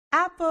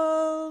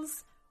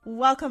Apples!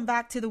 Welcome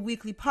back to the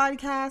weekly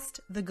podcast,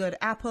 The Good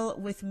Apple,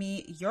 with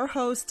me, your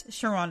host,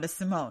 Sharonda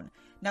Simone.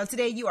 Now,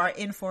 today you are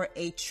in for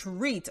a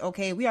treat,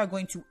 okay? We are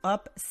going to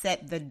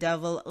upset the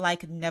devil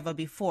like never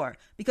before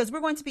because we're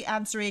going to be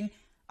answering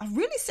a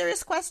really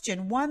serious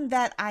question, one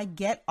that I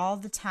get all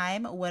the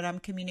time when I'm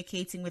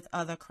communicating with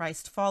other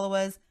Christ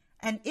followers,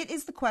 and it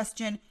is the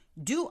question,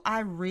 do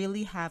I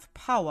really have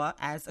power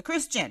as a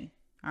Christian?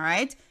 All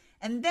right?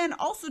 And then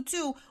also,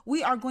 too,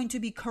 we are going to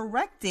be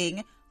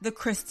correcting the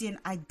Christian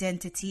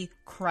identity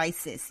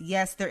crisis.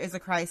 Yes, there is a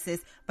crisis,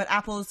 but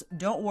Apples,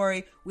 don't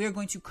worry. We are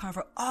going to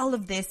cover all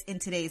of this in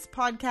today's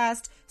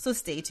podcast, so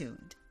stay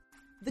tuned.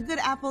 The Good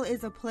Apple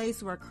is a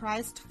place where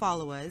Christ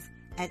followers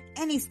at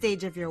any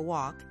stage of your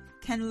walk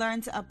can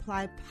learn to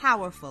apply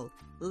powerful,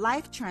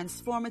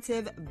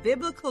 life-transformative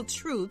biblical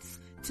truths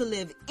to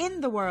live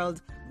in the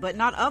world, but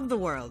not of the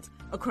world,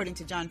 according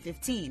to John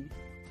 15.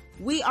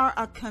 We are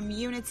a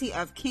community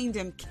of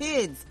kingdom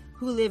kids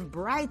who live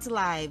bright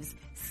lives,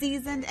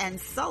 seasoned and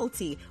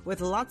salty,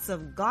 with lots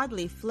of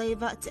godly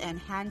flavor to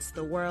enhance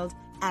the world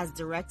as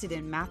directed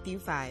in Matthew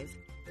 5.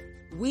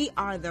 We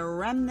are the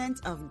remnant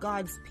of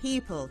God's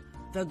people,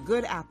 the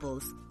Good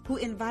Apples, who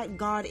invite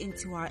God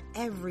into our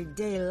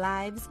everyday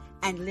lives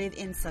and live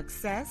in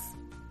success,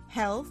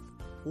 health,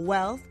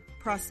 wealth,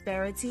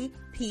 prosperity,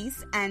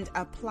 peace, and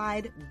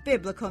applied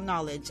biblical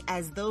knowledge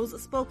as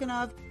those spoken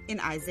of in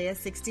Isaiah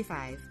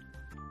 65.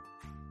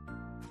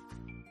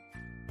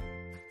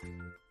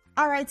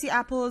 Alrighty,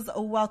 Apples,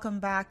 welcome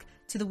back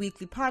to the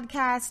weekly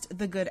podcast,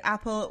 The Good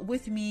Apple,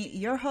 with me,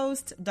 your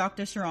host,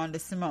 Dr. Sharonda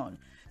Simone.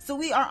 So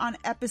we are on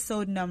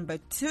episode number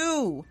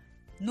 2,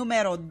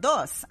 numero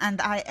dos,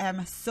 and I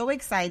am so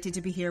excited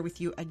to be here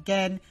with you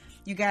again.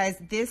 You guys,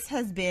 this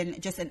has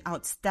been just an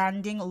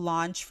outstanding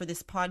launch for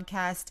this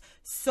podcast.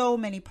 So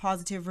many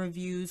positive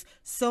reviews,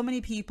 so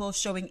many people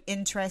showing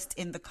interest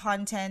in the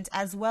content,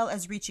 as well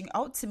as reaching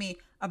out to me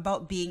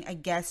about being a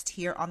guest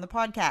here on the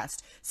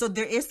podcast. So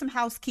there is some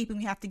housekeeping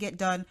we have to get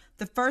done.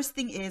 The first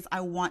thing is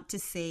I want to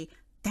say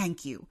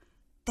thank you.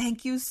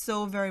 Thank you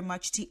so very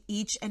much to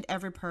each and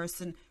every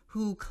person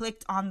who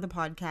clicked on the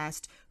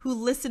podcast, who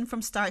listened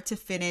from start to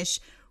finish,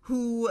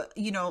 who,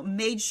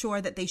 made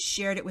sure that they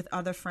shared it with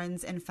other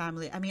friends and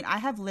family. I mean, I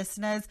have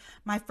listeners,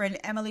 my friend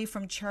Emily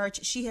from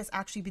church, she has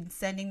actually been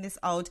sending this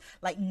out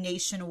like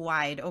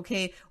nationwide,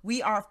 okay?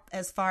 We are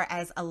as far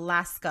as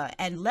Alaska,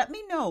 and let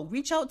me know,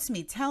 reach out to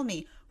me, tell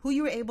me who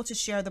you were able to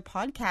share the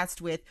podcast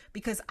with,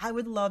 because I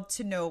would love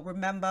to know.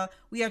 Remember,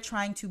 we are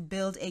trying to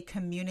build a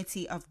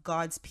community of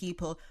God's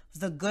people,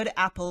 the Good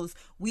Apples.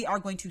 We are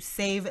going to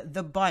save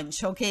the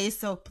bunch, okay?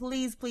 So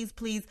please, please,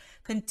 please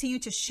continue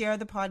to share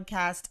the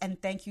podcast.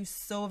 And thank you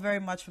so very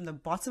much from the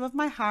bottom of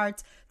my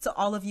heart to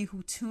all of you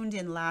who tuned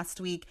in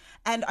last week.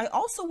 And I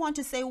also want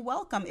to say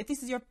welcome. If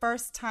this is your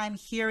first time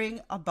hearing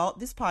about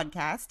this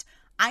podcast,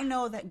 I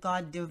know that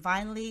God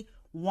divinely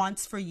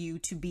wants for you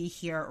to be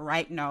here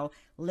right now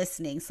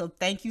listening. So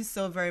thank you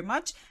so very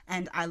much.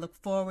 And I look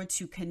forward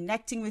to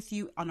connecting with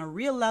you on a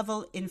real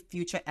level in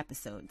future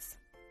episodes.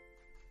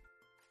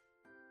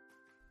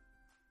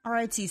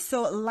 Alrighty,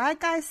 so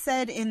like I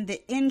said in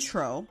the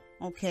intro,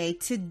 okay,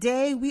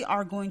 today we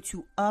are going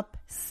to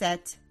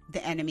upset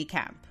the enemy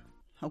camp.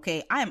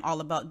 Okay, I am all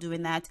about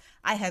doing that.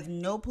 I have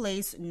no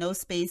place, no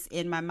space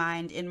in my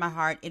mind, in my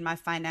heart, in my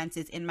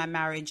finances, in my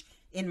marriage,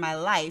 in my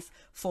life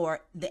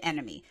for the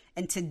enemy.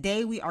 And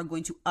today we are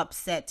going to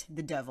upset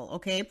the devil,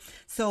 okay?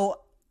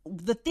 So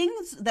the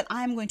things that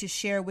I'm going to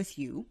share with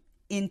you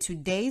in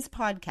today's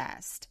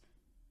podcast,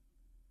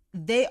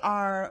 they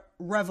are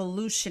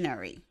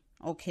revolutionary,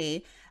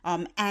 okay?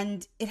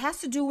 And it has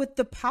to do with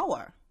the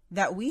power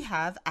that we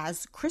have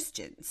as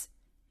Christians,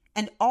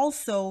 and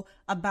also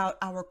about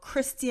our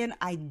Christian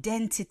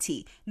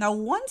identity. Now,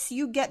 once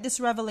you get this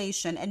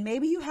revelation, and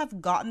maybe you have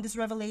gotten this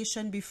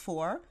revelation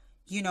before,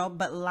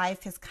 but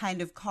life has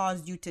kind of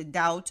caused you to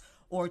doubt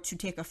or to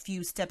take a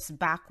few steps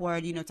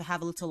backward, to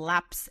have a little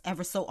lapse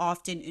ever so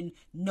often in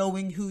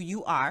knowing who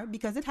you are,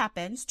 because it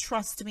happens.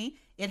 Trust me,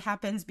 it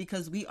happens,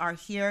 because we are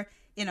here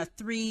in a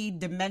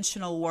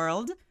 3-dimensional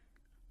world,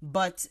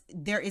 but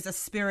there is a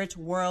spirit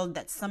world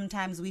that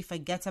sometimes we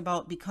forget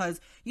about because,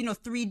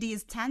 3D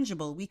is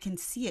tangible. We can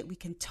see it, we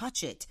can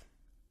touch it.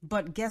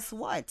 But guess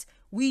what?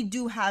 We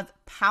do have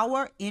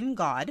power in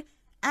God,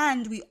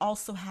 and we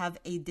also have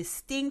a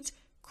distinct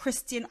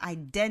Christian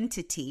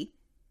identity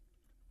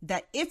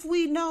that if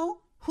we know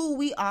who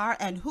we are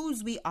and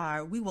whose we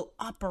are, we will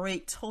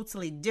operate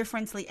totally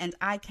differently. And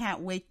I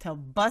can't wait to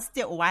bust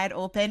it wide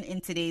open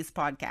in today's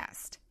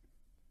podcast.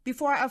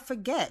 Before I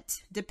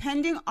forget,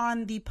 depending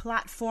on the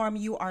platform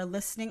you are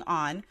listening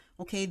on,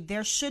 okay,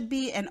 there should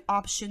be an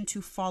option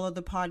to follow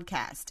the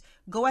podcast.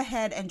 Go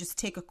ahead and just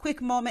take a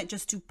quick moment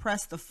just to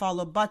press the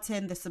follow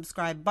button, the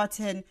subscribe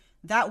button.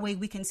 That way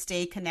we can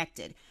stay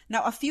connected.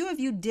 Now, a few of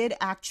you did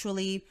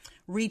actually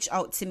reach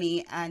out to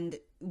me and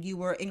you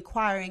were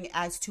inquiring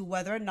as to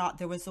whether or not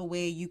there was a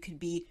way you could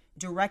be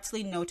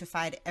directly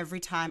notified every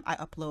time I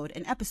upload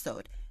an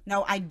episode.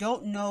 Now, I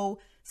don't know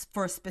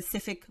for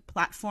specific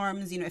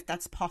platforms, if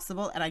that's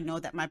possible. And I know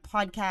that my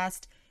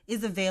podcast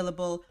is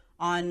available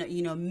on,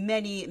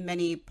 many,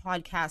 many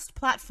podcast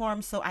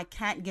platforms. So I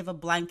can't give a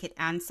blanket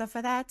answer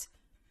for that.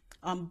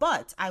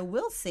 But I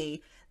will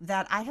say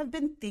that I have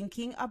been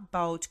thinking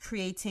about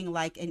creating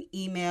like an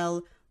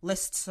email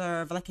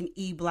listserv, like an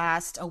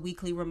e-blast, a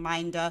weekly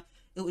reminder.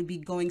 It would be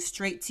going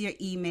straight to your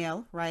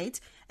email, right?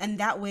 And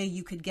that way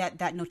you could get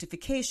that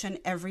notification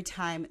every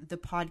time the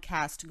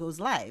podcast goes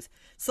live.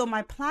 So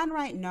my plan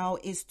right now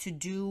is to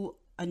do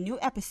a new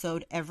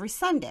episode every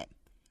Sunday.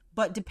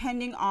 But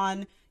depending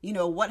on,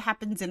 what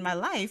happens in my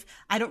life,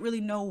 I don't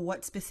really know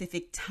what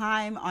specific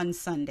time on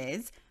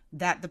Sundays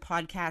that the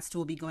podcast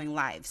will be going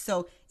live.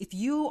 So if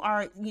you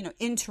are,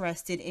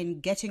 interested in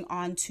getting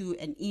onto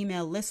an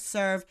email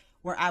listserv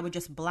where I would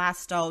just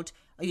blast out,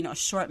 a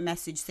short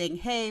message saying,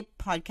 hey,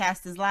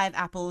 podcast is live,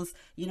 Apples,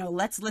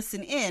 let's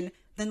listen in,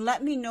 then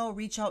let me know,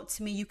 reach out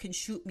to me. You can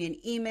shoot me an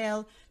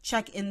email,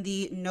 check in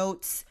the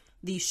notes,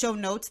 the show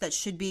notes that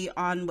should be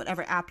on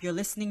whatever app you're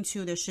listening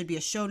to. There should be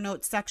a show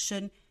notes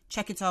section.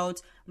 Check it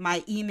out.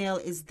 My email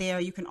is there.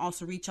 You can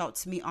also reach out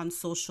to me on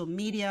social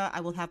media. I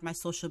will have my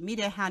social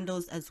media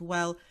handles as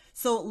well.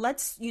 So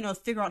let's,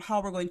 figure out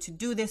how we're going to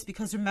do this,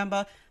 because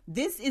remember,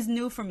 this is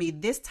new for me.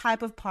 This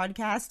type of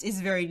podcast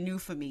is very new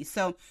for me.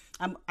 So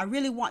I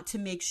really want to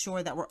make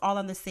sure that we're all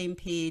on the same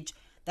page,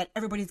 that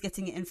everybody's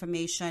getting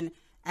information,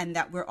 and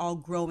that we're all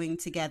growing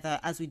together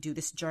as we do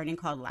this journey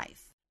called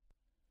life.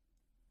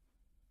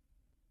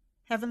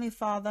 Heavenly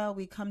Father,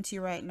 we come to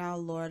you right now,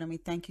 Lord, and we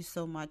thank you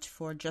so much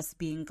for just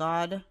being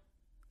God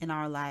in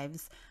our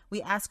lives.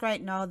 We ask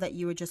right now that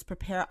you would just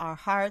prepare our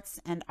hearts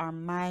and our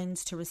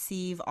minds to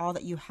receive all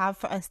that you have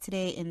for us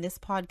today in this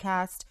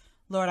podcast.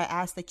 Lord, I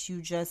ask that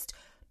you just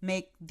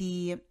make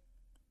the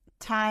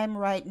time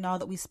right now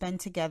that we spend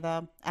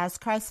together as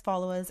Christ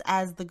followers,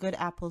 as the good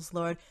apples,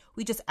 Lord,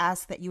 we just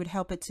ask that you would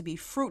help it to be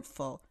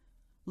fruitful.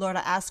 Lord,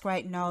 I ask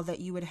right now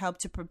that you would help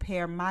to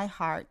prepare my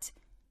heart,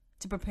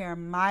 to prepare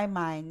my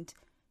mind,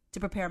 to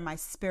prepare my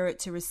spirit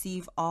to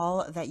receive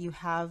all that you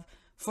have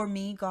for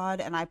me, God.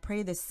 And I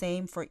pray the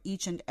same for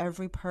each and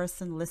every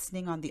person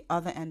listening on the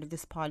other end of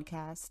this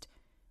podcast.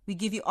 We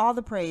give you all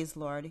the praise,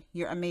 Lord.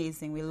 You're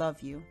amazing. We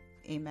love you.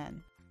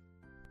 Amen.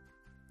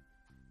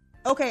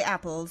 Okay,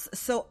 Apples.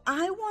 So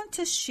I want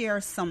to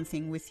share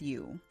something with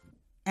you,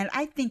 and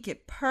I think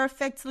it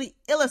perfectly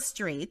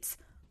illustrates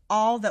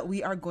all that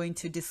we are going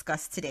to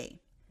discuss today.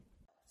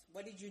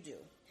 What did you do?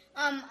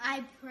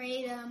 I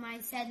prayed. I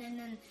said in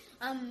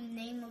the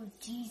name of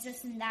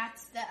Jesus, and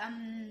that's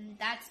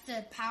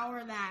the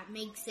power that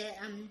makes it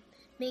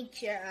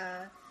makes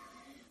your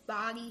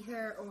body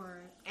hurt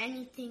or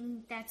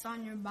anything that's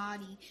on your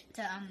body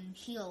to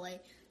heal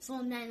it. So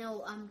then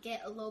it'll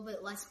get a little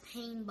bit less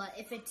pain. But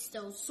if it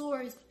still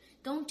sores,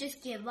 don't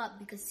just give up,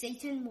 because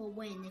Satan will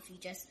win if you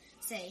just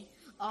say,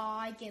 "Oh,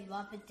 I give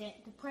up. The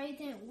prayer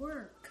didn't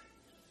work."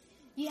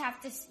 You have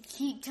to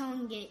keep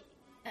telling it.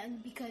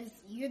 Because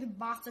you're the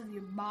boss of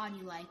your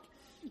body,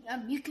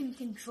 you can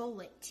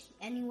control it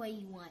any way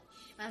you want.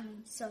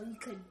 So you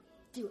could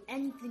do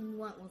anything you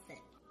want with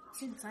it.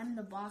 Since I'm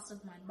the boss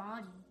of my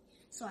body,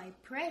 so I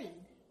prayed,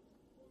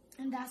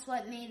 and that's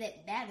what made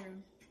it better.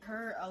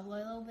 Hurt a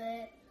little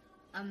bit.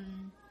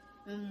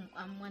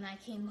 When I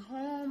came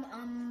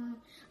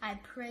home, I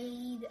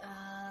prayed,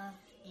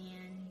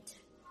 and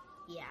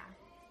yeah,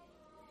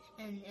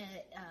 and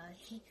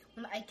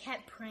I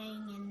kept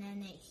praying, and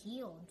then it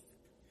healed.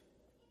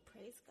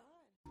 Praise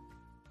God.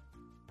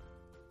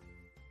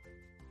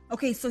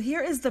 Okay, so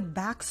here is the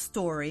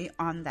backstory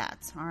on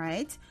that, all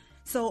right?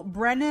 So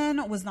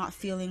Brennan was not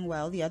feeling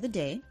well the other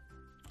day.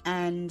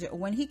 And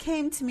when he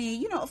came to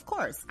me, of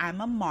course,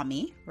 I'm a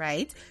mommy,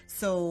 right?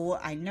 So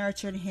I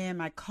nurtured him,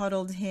 I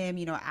cuddled him,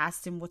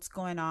 asked him what's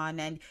going on.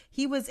 And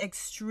he was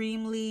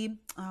extremely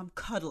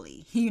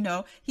cuddly, He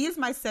is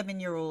my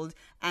 7-year-old.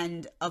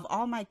 And of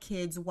all my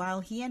kids, while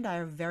he and I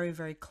are very,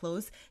 very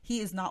close, he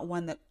is not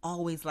one that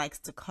always likes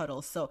to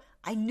cuddle. So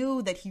I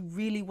knew that he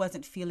really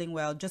wasn't feeling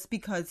well just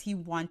because he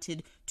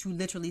wanted to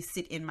literally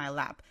sit in my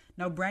lap.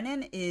 Now,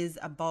 Brennan is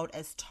about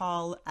as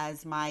tall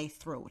as my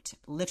throat,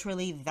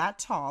 literally that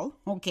tall.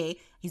 Okay,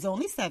 he's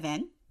only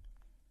 7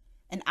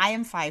 and I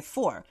am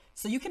 5'4".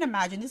 So you can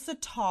imagine this is a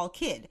tall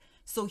kid.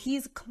 So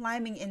he's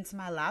climbing into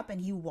my lap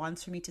and he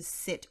wants for me to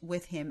sit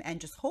with him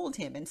and just hold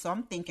him. And so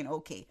I'm thinking,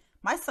 okay,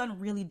 my son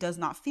really does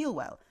not feel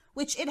well,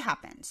 which it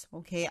happens.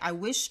 Okay, I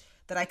wish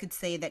that I could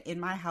say that in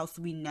my house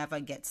we never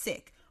get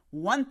sick.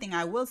 One thing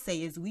I will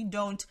say is we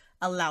don't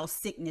allow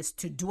sickness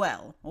to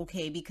dwell,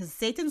 okay, because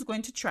Satan's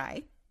going to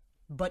try,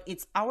 but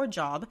it's our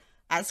job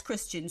as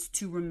Christians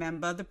to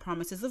remember the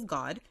promises of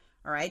God,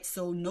 all right?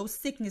 So no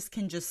sickness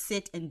can just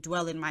sit and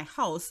dwell in my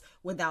house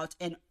without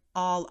an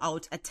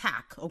all-out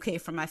attack, okay,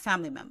 from my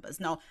family members.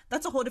 Now,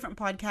 that's a whole different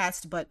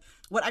podcast, but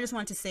what I just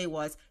wanted to say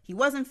was he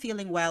wasn't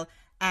feeling well,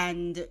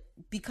 and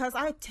because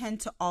I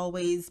tend to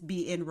always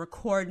be in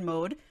record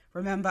mode,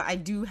 remember, I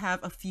do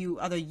have a few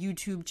other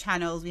YouTube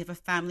channels. We have a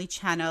family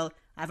channel.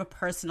 I have a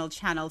personal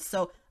channel.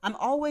 So I'm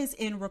always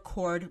in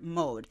record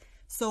mode.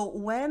 So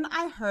when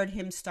I heard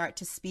him start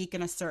to speak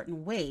in a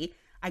certain way,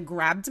 I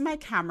grabbed my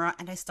camera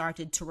and I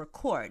started to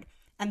record.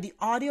 And the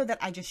audio that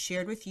I just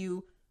shared with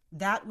you,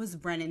 that was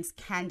Brennan's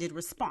candid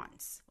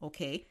response,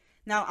 okay?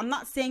 Now, I'm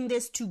not saying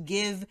this to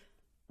give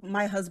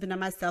my husband and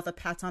myself a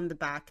pat on the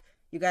back.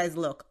 You guys,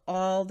 look,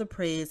 all the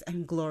praise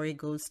and glory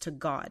goes to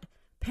God.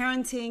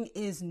 Parenting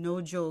is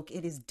no joke.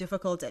 It is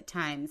difficult at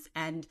times.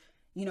 And,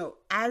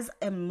 as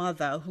a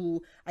mother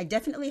who I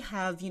definitely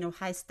have,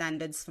 high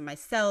standards for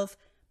myself,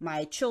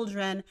 my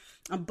children,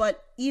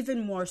 but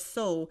even more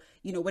so,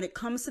 when it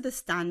comes to the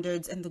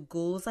standards and the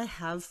goals I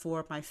have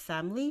for my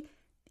family,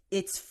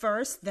 it's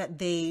first that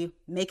they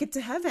make it to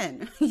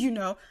heaven.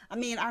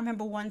 I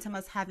remember one time I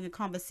was having a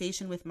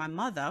conversation with my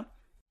mother,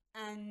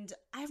 and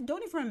I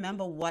don't even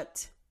remember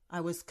what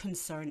I was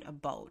concerned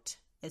about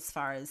as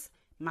far as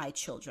my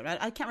children.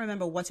 I can't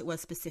remember what it was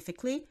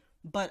specifically,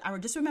 but I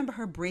just remember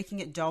her breaking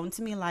it down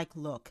to me like,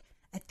 look,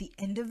 at the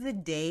end of the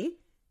day,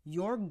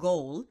 your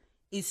goal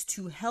is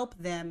to help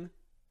them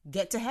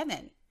get to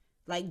heaven.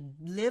 Like,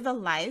 live a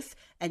life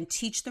and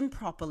teach them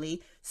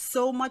properly,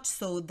 so much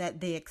so that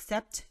they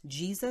accept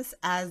Jesus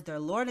as their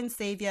Lord and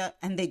Savior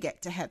and they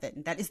get to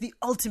heaven. That is the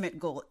ultimate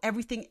goal.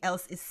 Everything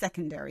else is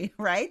secondary,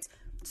 right?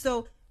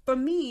 So for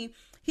me,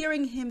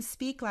 hearing him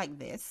speak like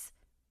this,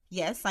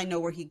 yes, I know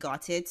where he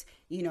got it.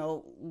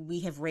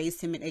 We have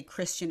raised him in a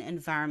Christian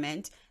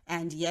environment,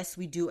 and yes,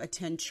 we do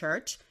attend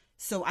church.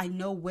 So I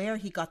know where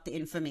he got the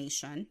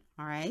information,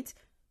 all right?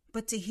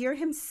 But to hear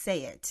him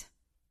say it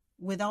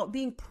without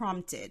being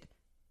prompted,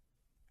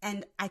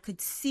 and I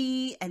could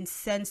see and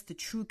sense the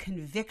true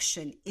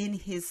conviction in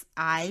his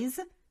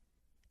eyes,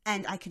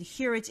 and I could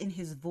hear it in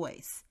his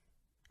voice.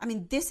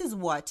 This is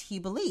what he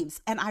believes.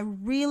 And I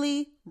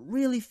really,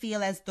 really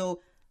feel as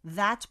though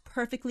that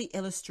perfectly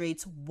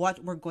illustrates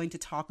what we're going to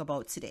talk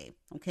about today,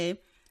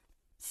 okay?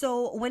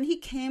 So when he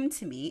came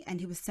to me and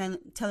he was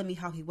telling me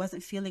how he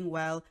wasn't feeling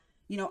well,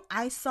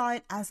 I saw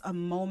it as a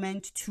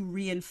moment to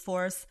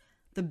reinforce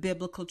the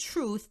biblical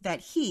truth that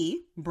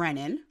he,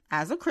 Brennan,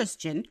 as a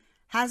Christian,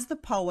 has the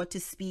power to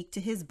speak to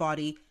his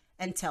body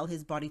and tell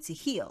his body to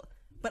heal.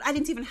 But I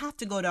didn't even have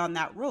to go down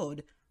that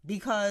road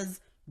because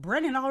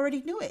Brennan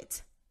already knew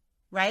it,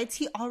 right?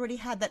 He already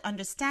had that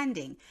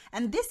understanding.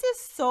 And this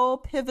is so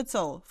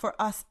pivotal for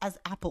us as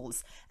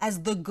apples,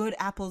 as the good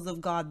apples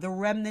of God, the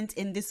remnant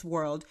in this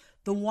world,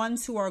 the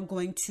ones who are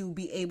going to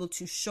be able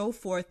to show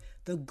forth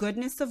the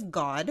goodness of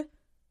God.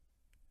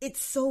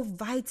 It's so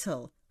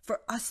vital for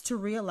us to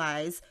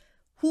realize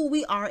who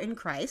we are in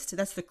Christ.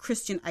 That's the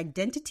Christian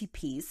identity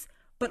piece,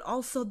 but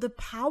also the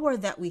power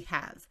that we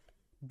have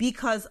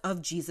because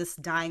of Jesus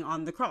dying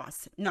on the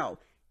cross. No,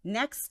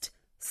 next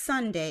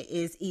Sunday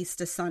is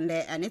Easter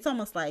Sunday, and it's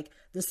almost like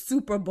the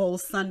Super Bowl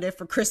Sunday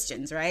for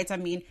Christians, right?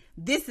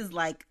 This is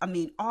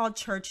all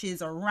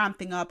churches are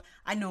ramping up.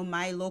 I know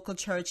my local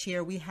church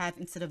here, we have,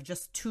 instead of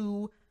just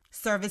 2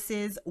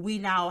 services, we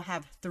now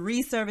have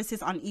 3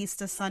 services on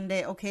Easter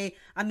Sunday, okay?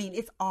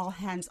 It's all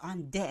hands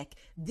on deck.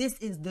 This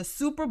is the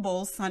Super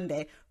Bowl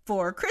Sunday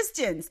for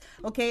Christians,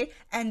 okay?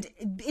 And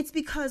it's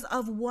because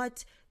of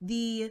what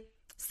the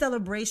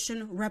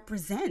celebration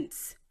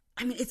represents.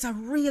 It's a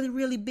really,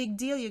 really big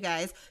deal, you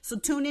guys. So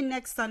tune in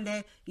next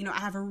Sunday. I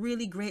have a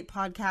really great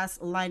podcast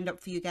lined up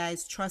for you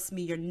guys. Trust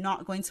me, you're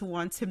not going to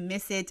want to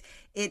miss it.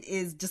 It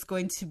is just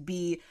going to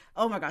be,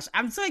 oh my gosh,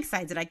 I'm so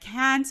excited. I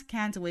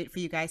can't wait for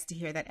you guys to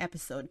hear that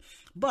episode.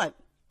 But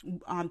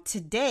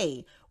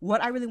today,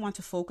 what I really want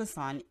to focus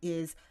on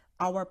is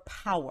our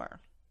power,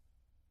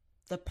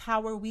 the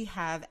power we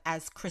have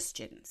as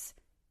Christians.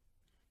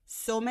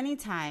 So many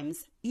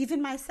times,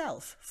 even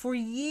myself, for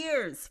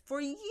years,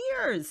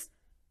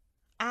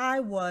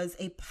 I was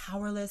a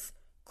powerless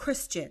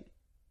Christian.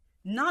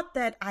 Not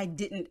that I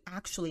didn't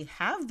actually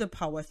have the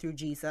power through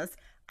Jesus.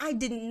 I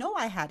didn't know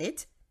I had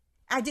it.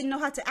 I didn't know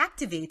how to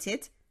activate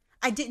it.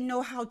 I didn't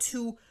know how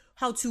to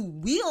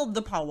wield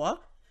the power.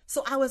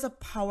 So I was a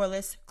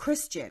powerless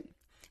Christian.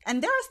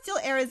 And there are still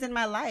areas in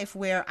my life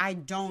where I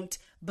don't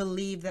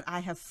believe that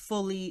I have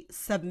fully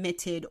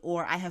submitted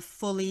or I have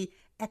fully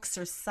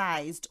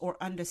exercised or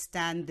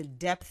understand the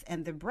depth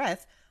and the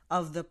breadth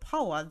of the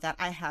power that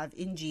I have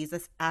in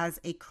Jesus as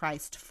a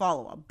Christ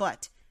follower.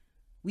 But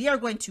we are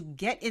going to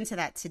get into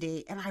that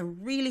today, and I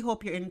really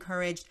hope you're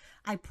encouraged.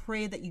 I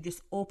pray that you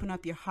just open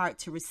up your heart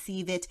to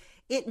receive it.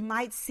 It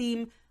might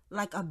seem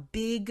like a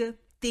big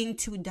thing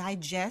to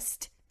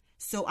digest,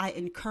 so I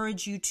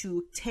encourage you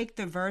to take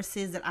the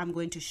verses that I'm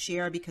going to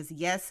share, because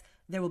yes,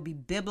 there will be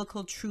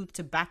biblical truth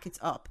to back it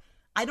up.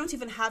 I don't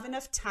even have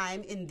enough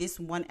time in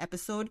this one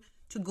episode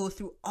to go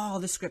through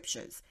all the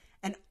scriptures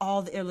and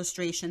all the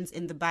illustrations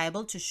in the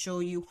Bible to show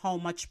you how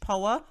much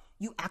power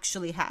you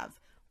actually have.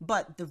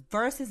 But the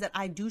verses that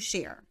I do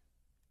share,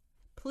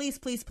 please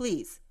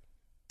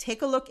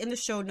take a look in the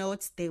show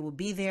notes. They will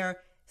be there.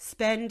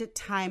 Spend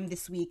time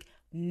this week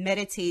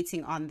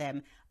meditating on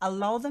them.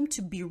 Allow them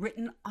to be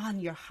written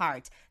on your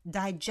heart.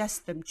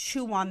 Digest them,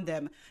 chew on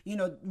them,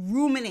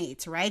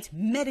 ruminate, right?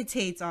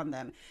 Meditate on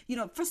them.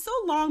 For so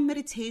long,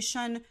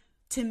 meditation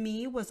to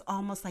me was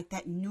almost like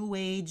that new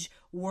age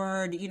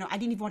word. You know, I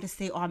didn't even want to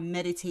say, oh, I'm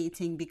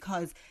meditating,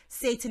 because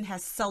Satan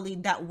has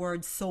sullied that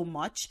word so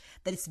much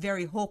that it's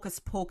very hocus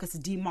pocus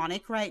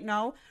demonic right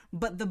now.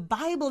 But the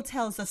Bible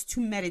tells us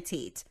to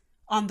meditate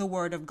on the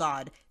word of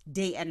God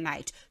day and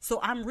night. So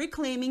I'm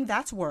reclaiming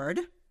that word.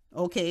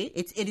 Okay,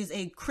 it is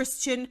a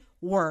Christian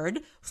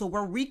word. So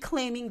we're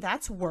reclaiming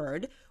that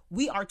word.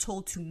 We are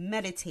told to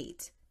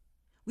meditate.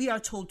 We are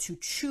told to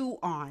chew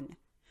on.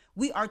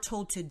 We are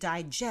told to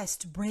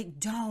digest, break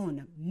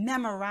down,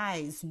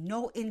 memorize,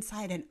 know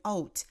inside and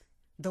out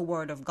the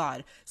word of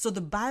God. So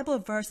the Bible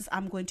verses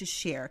I'm going to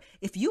share,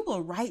 if you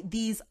will write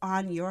these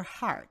on your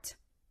heart,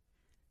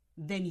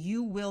 then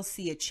you will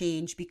see a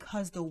change,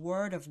 because the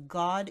word of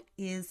God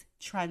is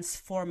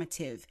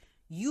transformative.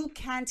 You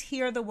can't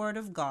hear the word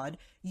of God.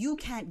 You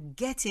can't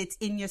get it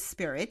in your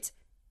spirit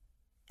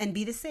and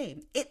be the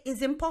same. It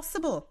is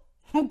impossible.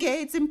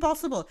 Okay, it's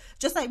impossible.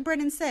 Just like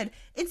Brennan said,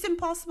 it's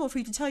impossible for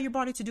you to tell your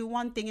body to do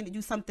one thing and to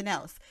do something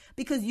else,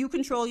 because you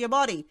control your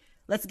body.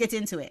 Let's get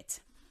into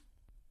it.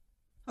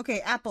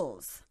 Okay,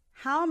 apples.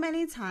 How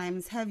many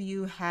times have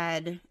you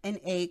had an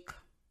ache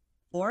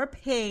or a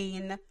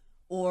pain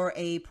or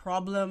a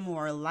problem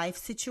or a life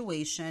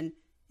situation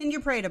and you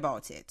prayed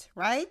about it,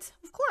 right?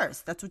 Of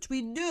course, that's what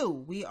we do.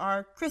 We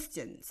are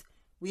Christians.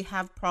 We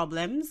have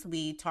problems.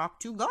 We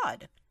talk to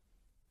God.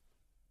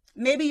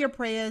 Maybe your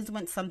prayers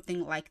went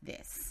something like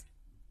this.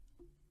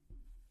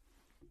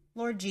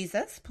 Lord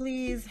Jesus,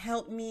 please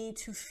help me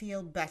to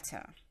feel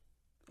better.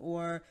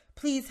 Or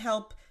please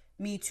help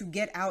me to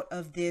get out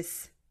of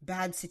this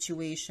bad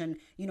situation.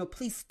 You know,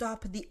 please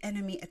stop the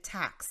enemy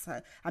attacks.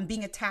 I'm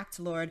being attacked,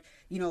 Lord.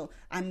 You know,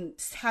 I'm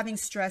having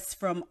stress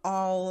from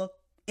all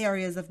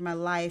areas of my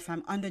life.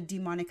 I'm under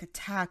demonic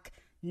attack,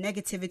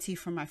 negativity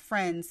from my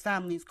friends,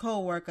 families,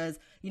 co-workers.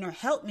 You know,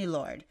 help me,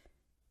 Lord.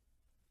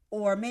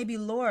 Or maybe,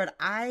 Lord,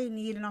 I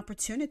need an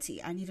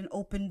opportunity. I need an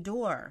open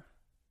door.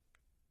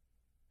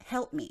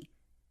 Help me.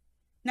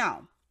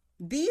 Now,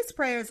 these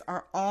prayers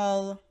are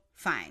all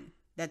fine.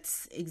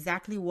 That's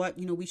exactly what,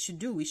 we should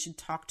do. We should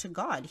talk to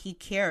God. He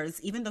cares,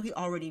 even though he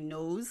already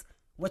knows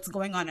what's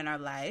going on in our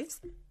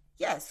lives.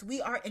 Yes,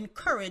 we are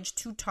encouraged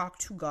to talk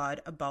to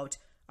God about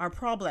our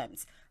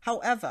problems.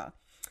 However,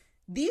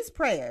 these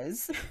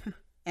prayers,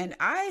 and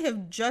I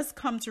have just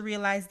come to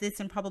realize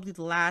this in probably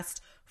the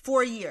last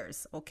 4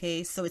 years,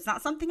 okay? So it's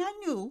not something I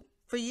knew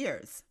for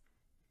years.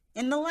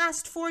 In the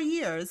last 4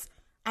 years,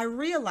 I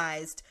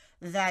realized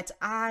that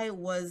I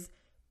was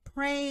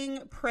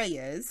praying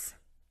prayers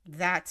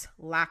that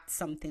lacked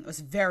something that was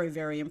very,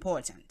 very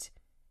important.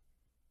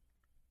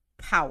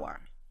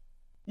 Power.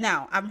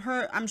 Now,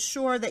 I'm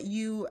sure that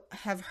you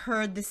have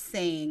heard the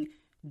saying,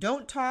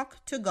 don't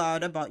talk to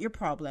God about your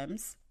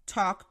problems.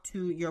 Talk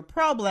to your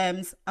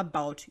problems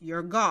about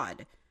your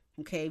God.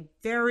 Okay?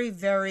 Very,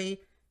 very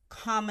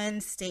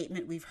common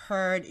statement we've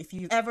heard. If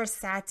you've ever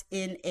sat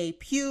in a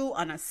pew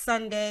on a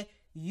Sunday,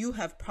 you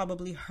have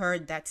probably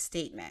heard that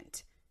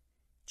statement.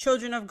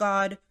 Children of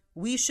God,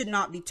 we should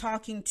not be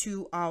talking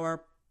to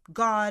our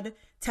God,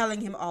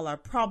 telling him all our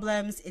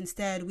problems.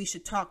 Instead, we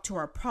should talk to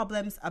our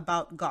problems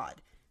about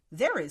God.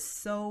 There is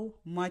so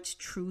much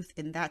truth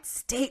in that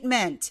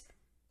statement.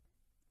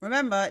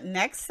 Remember,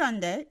 next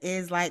Sunday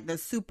is like the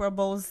Super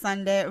Bowl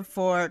Sunday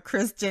for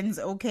Christians,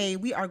 okay?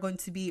 We are going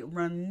to be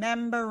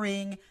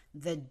remembering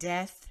the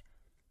death,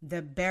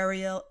 the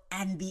burial,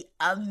 and the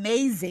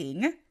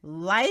amazing,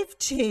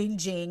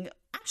 life-changing,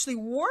 actually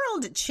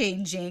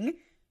world-changing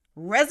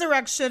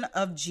resurrection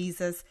of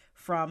Jesus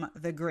from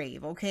the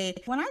grave, okay?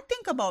 When I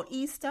think about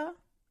Easter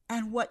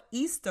and what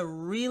Easter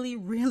really,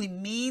 really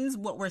means,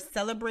 what we're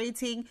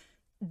celebrating,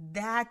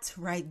 that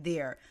right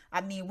there.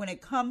 I mean, when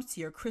it comes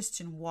to your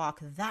Christian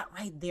walk, that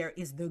right there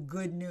is the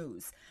good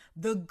news.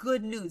 The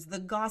good news, the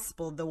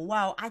gospel, the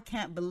wow, I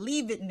can't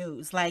believe it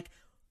news. Like,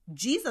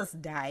 Jesus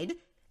died,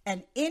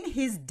 and in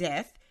his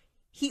death,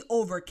 he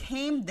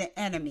overcame the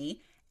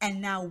enemy,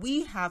 and now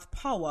we have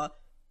power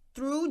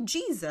through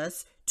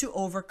Jesus to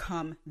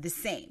overcome the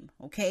same.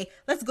 Okay,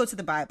 let's go to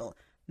the Bible.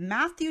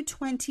 Matthew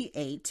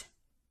 28,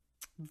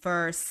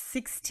 verse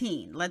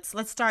 16. Let's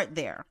start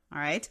there. All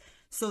right.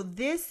 So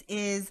this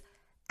is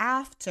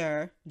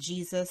after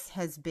Jesus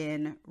has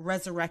been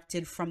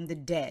resurrected from the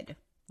dead.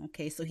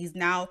 Okay, so he's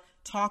now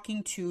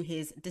talking to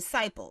his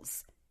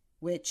disciples,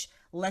 which,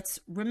 let's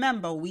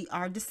remember, we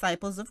are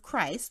disciples of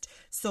Christ.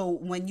 So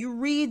when you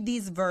read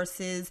these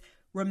verses,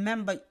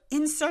 remember,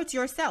 insert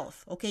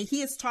yourself. Okay,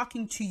 he is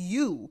talking to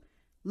you.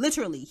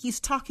 Literally, he's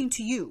talking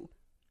to you.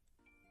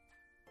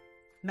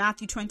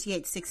 Matthew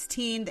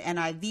 28:16, the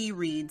NIV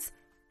reads,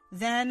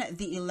 "Then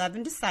the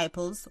 11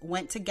 disciples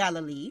went to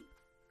Galilee,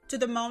 to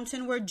the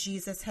mountain where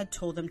Jesus had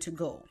told them to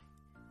go.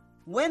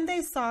 When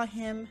they saw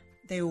him,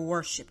 they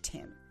worshipped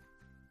him,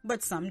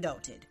 but some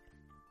doubted."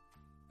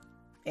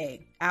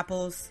 Hey,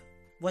 apples,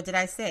 what did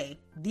I say?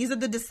 These are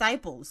the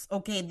disciples,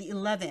 okay, the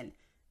 11.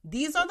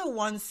 These are the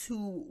ones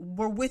who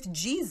were with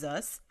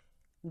Jesus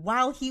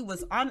while he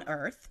was on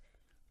earth,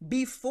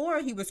 before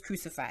he was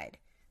crucified.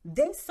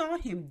 They saw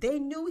him. They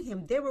knew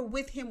him. They were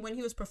with him when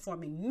he was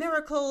performing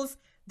miracles.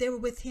 They were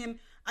with him,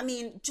 I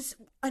mean, just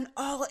in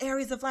all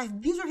areas of life.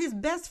 These were his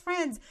best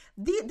friends.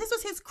 This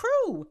was his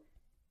crew.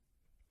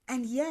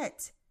 And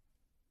yet,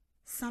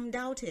 some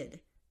doubted.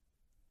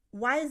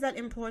 Why is that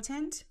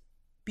important?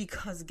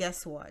 Because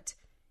guess what?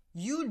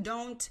 You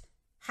don't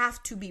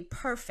have to be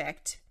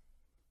perfect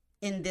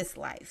in this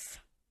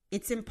life.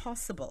 It's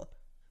impossible.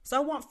 So I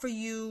want for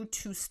you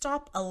to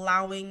stop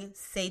allowing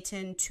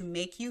Satan to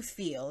make you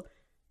feel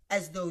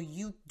as though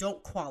you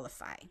don't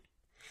qualify,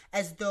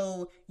 as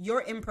though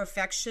your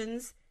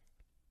imperfections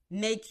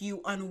make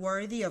you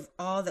unworthy of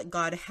all that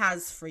God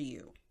has for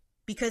you.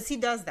 Because he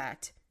does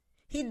that.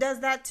 He does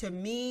that to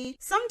me.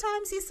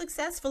 Sometimes he's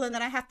successful and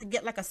then I have to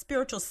get like a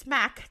spiritual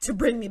smack to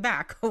bring me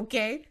back,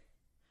 okay?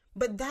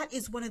 But that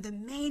is one of the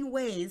main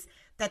ways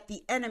that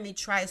the enemy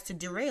tries to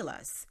derail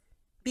us.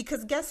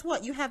 Because guess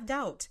what? You have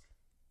doubt.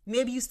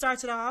 Maybe you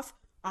started off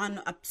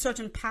on a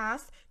certain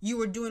path, you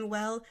were doing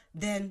well,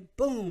 then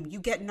boom, you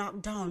get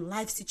knocked down.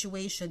 Life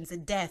situations, a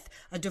death,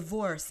 a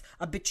divorce,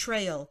 a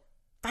betrayal,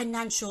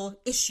 financial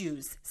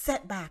issues,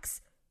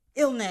 setbacks,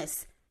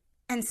 illness.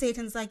 And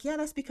Satan's like, yeah,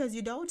 that's because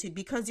you doubted,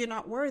 because you're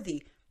not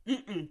worthy.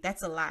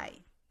 That's a lie.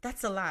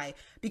 That's a lie.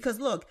 Because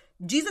look,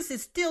 Jesus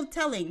is still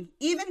telling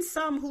even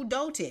some who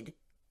doubted.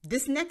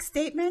 This next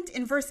statement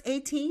in verse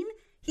 18,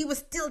 he was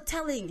still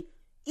telling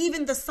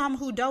even the some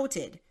who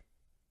doubted.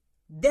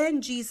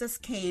 Then Jesus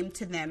came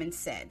to them and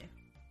said,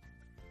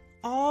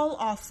 all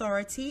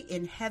authority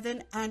in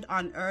heaven and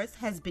on earth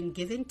has been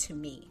given to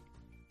me.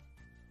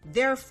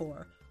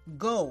 Therefore,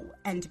 go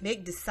and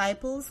make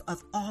disciples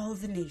of all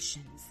the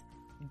nations,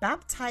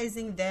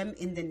 baptizing them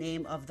in the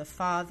name of the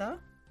Father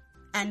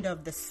and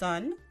of the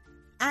Son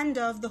and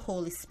of the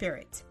Holy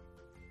Spirit,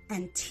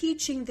 and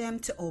teaching them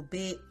to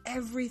obey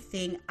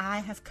everything I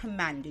have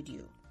commanded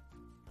you.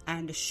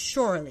 And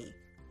surely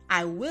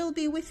I will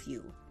be with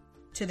you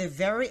to the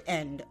very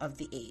end of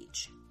the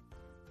age.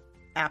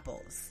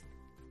 Apples.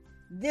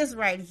 This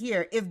right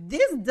here, if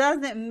this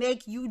doesn't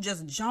make you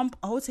just jump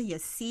out of your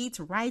seat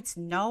right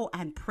now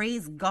and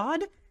praise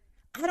God,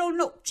 I don't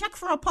know, check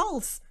for a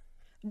pulse.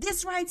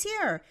 This right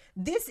here,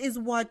 this is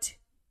what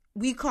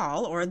we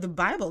call, or the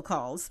Bible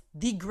calls,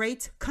 the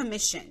Great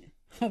Commission.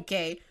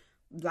 Okay?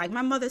 Like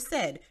my mother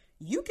said,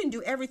 you can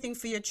do everything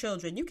for your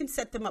children. You can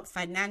set them up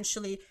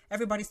financially.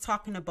 Everybody's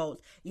talking about,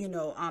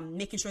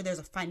 making sure there's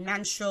a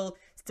financial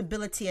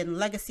stability and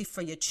legacy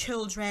for your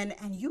children.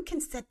 And you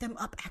can set them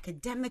up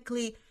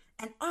academically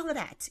and all of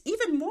that,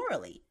 even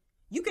morally.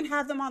 You can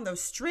have them on the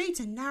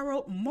straight and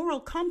narrow moral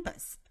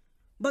compass.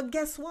 But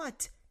guess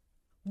what?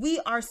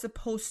 We are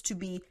supposed to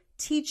be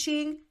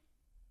teaching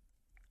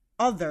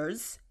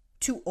others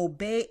to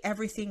obey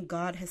everything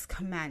God has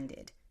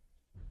commanded.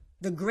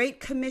 The Great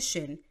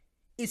Commission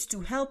is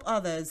to help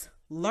others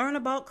learn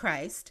about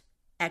Christ,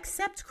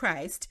 accept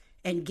Christ,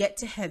 and get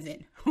to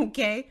heaven,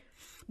 okay?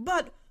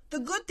 But the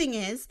good thing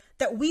is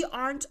that we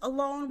aren't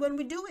alone when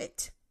we do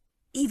it,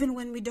 even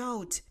when we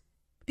don't.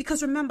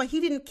 Because remember, he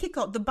didn't kick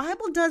out. The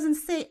Bible doesn't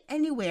say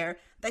anywhere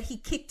that he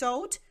kicked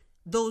out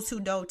those who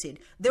doubted.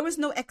 There was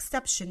no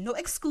exception, no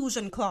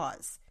exclusion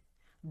clause.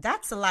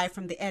 That's a lie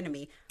from the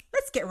enemy.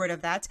 Let's get rid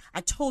of that.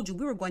 I told you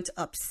we were going to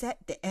upset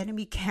the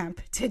enemy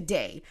camp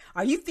today.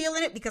 Are you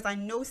feeling it? Because I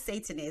know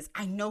Satan is.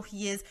 I know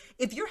he is.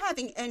 If you're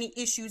having any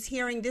issues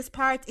hearing this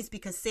part, it's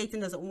because Satan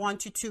doesn't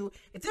want you to.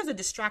 If there's a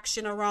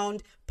distraction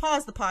around,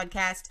 pause the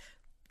podcast,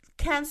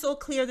 cancel,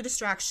 clear the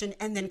distraction,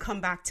 and then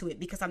come back to it.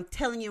 Because I'm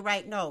telling you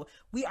right now,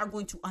 we are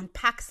going to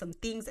unpack some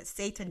things that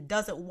Satan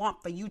doesn't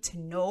want for you to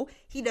know.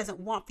 He doesn't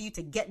want for you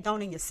to get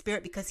down in your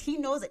spirit, because he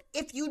knows that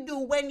if you do,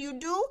 when you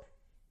do,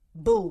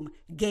 boom,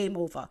 game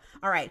over.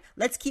 All right,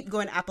 let's keep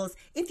going, apples.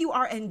 If you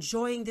are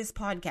enjoying this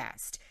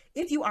podcast,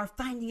 if you are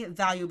finding it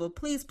valuable,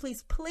 please,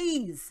 please,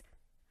 please,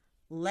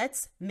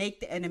 let's make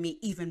the enemy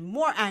even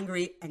more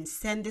angry and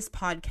send this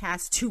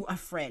podcast to a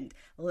friend.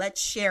 Let's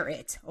share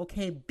it,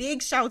 okay?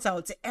 Big shout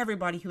out to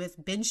everybody who has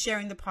been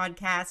sharing the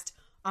podcast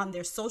on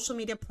their social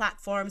media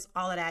platforms,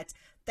 all of that.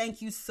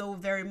 Thank you so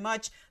very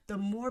much. The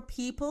more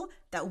people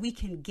that we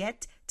can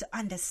get to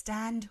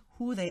understand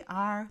who they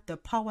are, the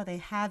power they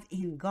have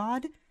in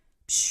God,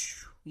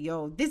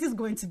 yo, this is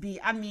going to be,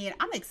 I'm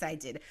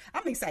excited.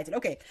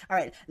 Okay, all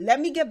right, let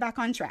me get back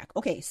on track.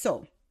 Okay,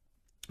 so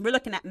we're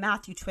looking at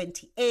Matthew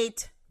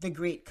 28, the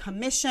Great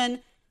Commission.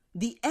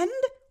 The end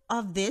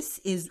of this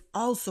is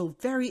also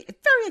very,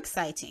 very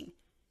exciting.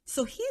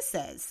 So he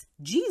says,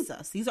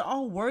 Jesus, these are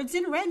all words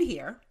in red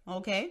here,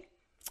 okay?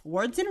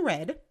 Words in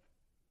red.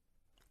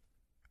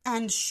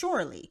 And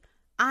surely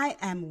I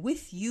am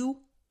with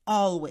you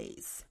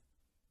always.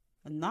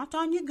 Not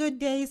on your good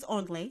days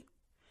only.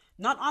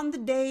 Not on the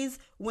days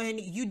when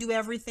you do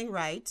everything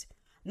right.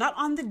 Not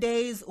on the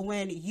days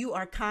when you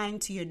are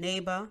kind to your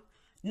neighbor.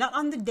 Not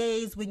on the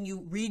days when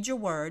you read your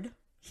word.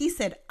 He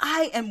said,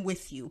 I am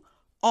with you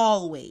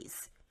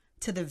always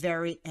to the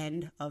very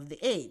end of the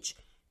age.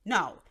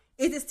 Now,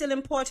 is it still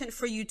important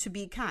for you to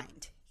be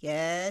kind?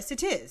 Yes,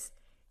 it is.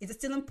 Is it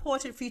still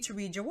important for you to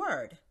read your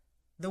word?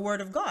 The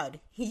word of God?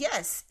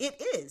 Yes,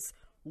 it is.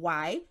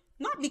 Why?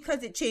 Not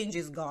because it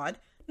changes God,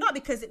 not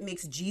because it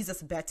makes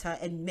Jesus better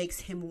and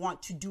makes him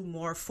want to do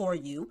more for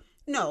you.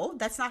 No,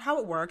 that's not how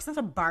it works. It's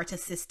not a barter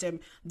system.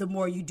 The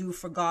more you do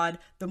for God,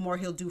 the more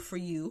he'll do for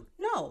you.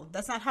 No,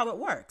 that's not how it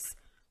works.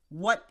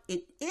 What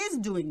it is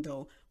doing,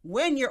 though,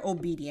 when you're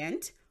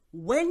obedient,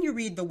 when you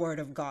read the word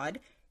of God,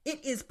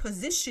 it is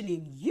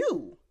positioning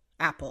you,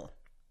 Apple,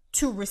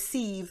 to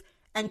receive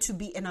and to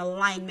be in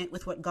alignment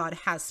with what God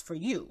has for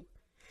you.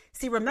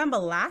 See, remember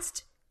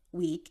last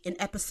week in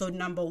episode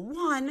number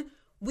 1,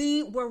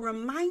 we were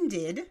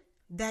reminded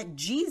that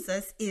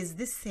Jesus is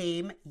the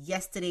same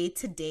yesterday,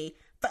 today,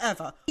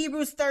 forever.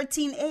 Hebrews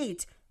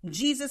 13:8,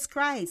 Jesus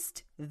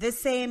Christ, the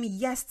same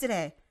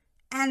yesterday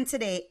and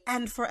today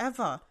and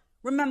forever.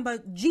 Remember,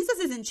 Jesus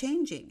isn't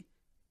changing.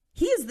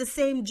 He is the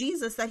same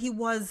Jesus that he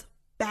was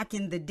back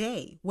in the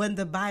day when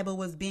the Bible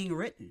was being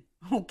written.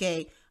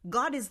 Okay,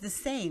 God is the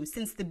same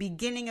since the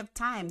beginning of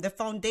time, the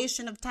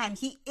foundation of time.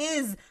 He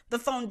is the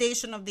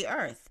foundation of the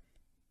earth.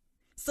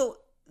 So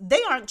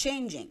they aren't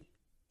changing.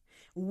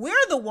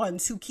 We're the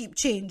ones who keep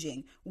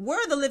changing.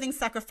 We're the living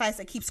sacrifice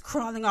that keeps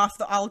crawling off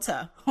the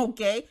altar.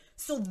 Okay,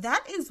 so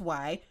that is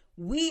why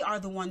we are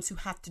the ones who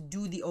have to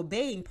do the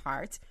obeying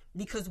part,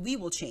 because we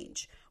will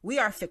change. We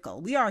are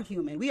fickle. We are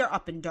human. We are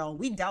up and down.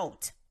 We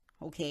doubt.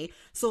 Okay,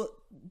 so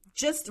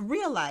just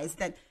realize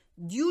that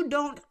you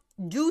don't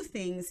do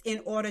things in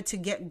order to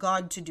get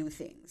God to do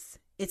things.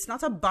 It's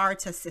not a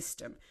barter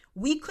system.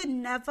 We could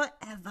never,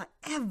 ever,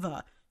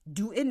 ever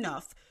do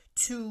enough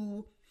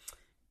to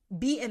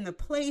be in the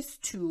place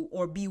to,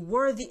 or be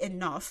worthy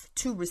enough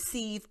to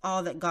receive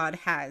all that God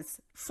has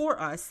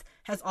for us,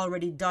 has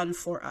already done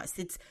for us.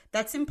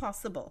 That's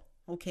impossible.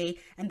 Okay,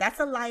 and that's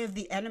a lie of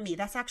the enemy.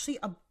 That's actually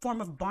a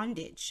form of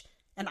bondage,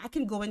 and I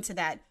can go into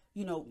that,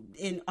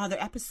 in other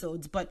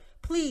episodes, but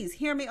please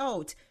hear me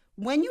out.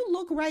 When you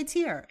look right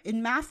here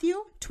in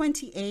Matthew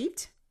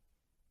 28,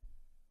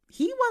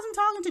 he wasn't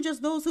talking to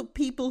just those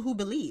people who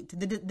believed,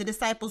 the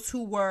disciples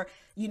who were,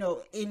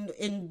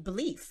 in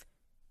belief.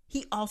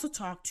 He also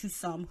talked to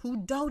some who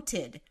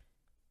doubted.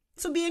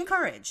 So be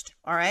encouraged.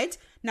 All right.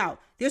 Now,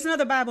 there's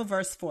another Bible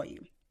verse for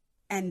you.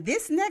 And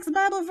this next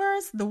Bible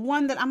verse, the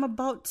one that I'm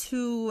about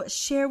to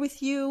share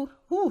with you,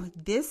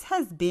 this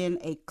has been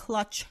a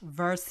clutch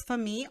verse for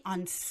me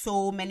on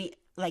so many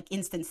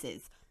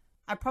instances.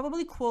 I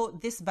probably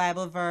quote this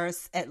Bible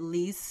verse at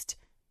least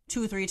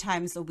 2 or 3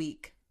 times a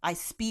week. I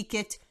speak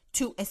it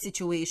to a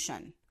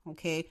situation.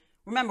 Okay.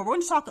 Remember, we're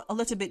going to talk a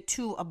little bit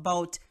too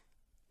about,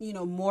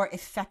 more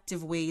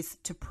effective ways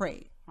to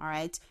pray. All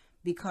right.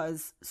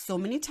 Because so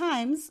many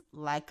times,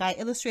 like I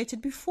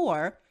illustrated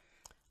before,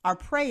 our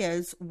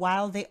prayers,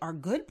 while they are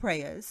good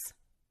prayers,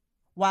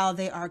 while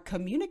they are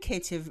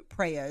communicative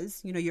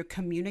prayers, you're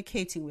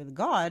communicating with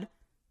God,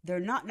 they're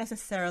not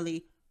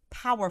necessarily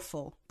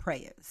powerful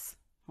prayers.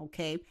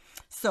 Okay,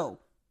 so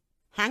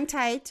hang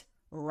tight.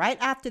 Right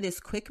after this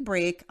quick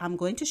break, I'm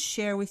going to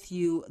share with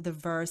you the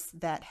verse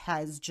that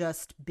has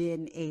just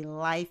been a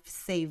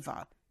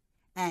lifesaver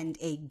and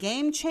a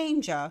game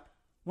changer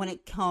when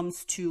it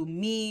comes to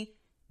me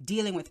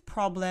dealing with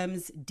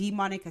problems,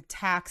 demonic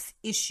attacks,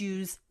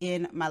 issues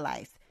in my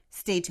life.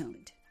 Stay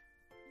tuned.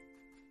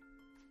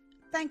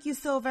 Thank you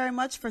so very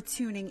much for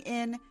tuning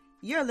in.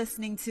 You're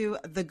listening to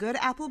the Good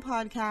Apple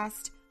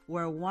Podcast,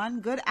 where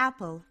one good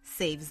apple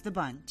saves the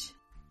bunch.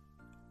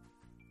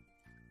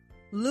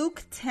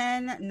 Luke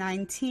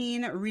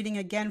 10:19, reading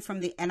again from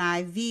the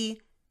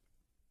NIV,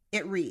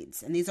 it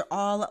reads, and these are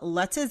all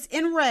letters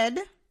in red,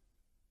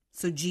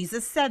 so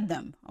Jesus said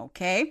them,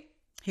 okay?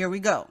 Here we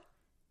go.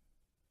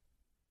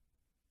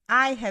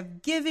 I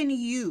have given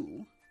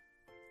you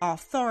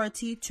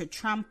authority to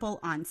trample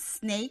on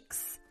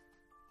snakes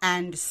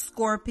and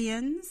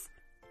scorpions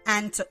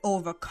and to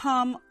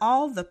overcome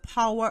all the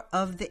power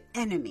of the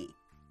enemy.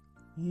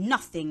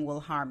 Nothing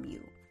will harm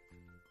you.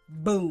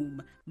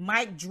 Boom.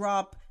 Mic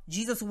drop.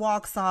 Jesus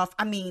walks off.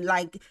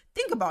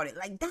 Think about it.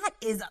 That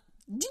is,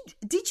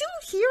 did you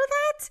hear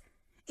that?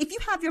 If you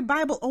have your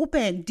Bible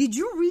open, did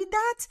you read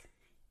that?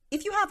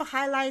 If you have a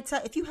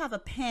highlighter, if you have a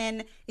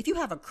pen, if you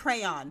have a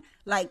crayon,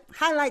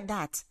 highlight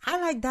that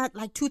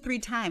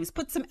 2-3 times.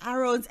 Put some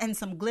arrows and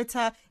some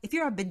glitter. If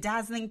you're a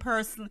bedazzling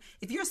person,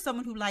 if you're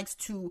someone who likes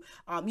to,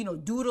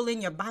 doodle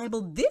in your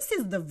Bible, this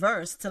is the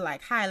verse to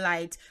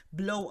highlight,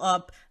 blow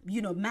up,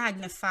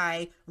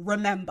 magnify,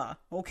 remember,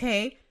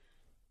 okay?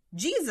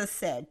 Jesus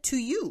said to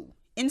you,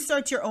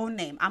 insert your own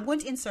name. I'm going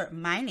to insert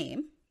my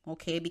name,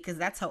 okay? Because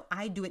that's how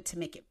I do it to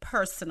make it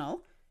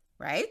personal,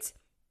 right?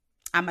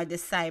 I'm a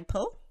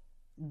disciple.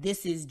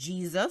 This is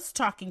Jesus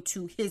talking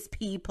to his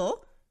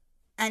people.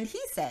 And he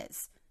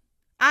says,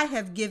 I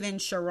have given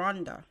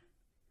Sharonda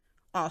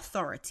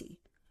authority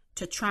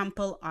to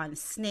trample on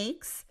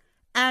snakes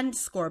and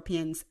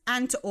scorpions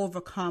and to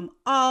overcome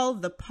all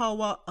the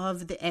power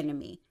of the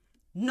enemy.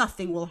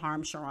 Nothing will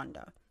harm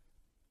Sharonda.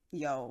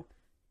 Yo.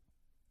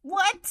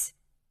 What?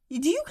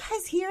 Do you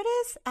guys hear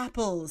this?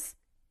 Apples.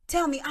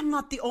 Tell me I'm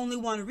not the only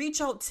one.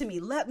 Reach out to me.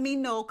 Let me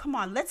know. Come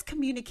on, let's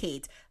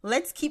communicate.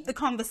 Let's keep the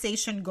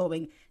conversation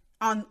going.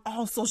 on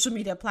all social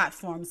media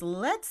platforms.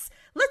 Let's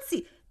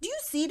see. Do you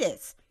see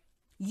this?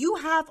 You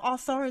have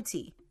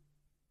authority.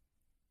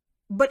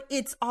 But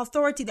it's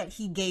authority that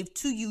he gave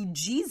to you.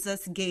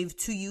 Jesus gave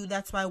to you.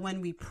 That's why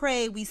when we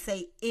pray, we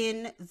say,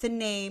 in the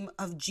name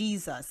of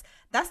Jesus.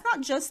 That's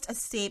not just a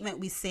statement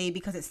we say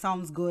because it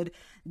sounds good,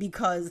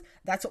 because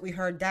that's what we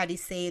heard daddy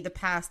say, the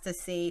pastor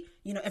say,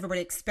 everybody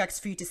expects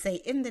for you to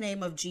say, in the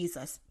name of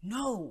Jesus.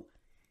 No,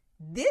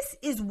 this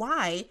is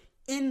why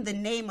in the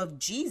name of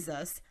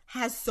Jesus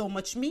has so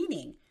much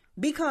meaning,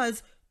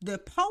 because the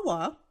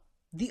power,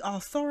 the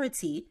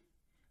authority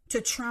to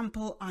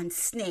trample on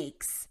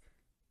snakes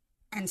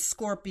and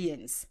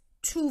scorpions,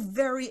 two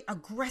very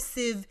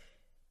aggressive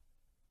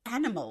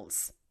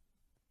animals.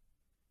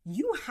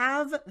 You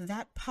have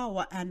that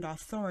power and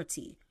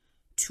authority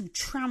to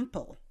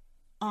trample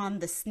on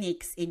the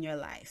snakes in your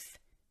life,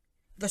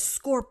 the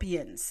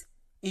scorpions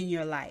in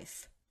your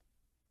life.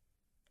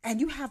 And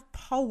you have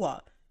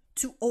power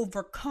to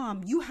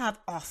overcome. You have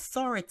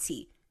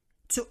authority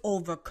to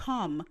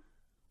overcome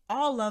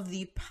all of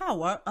the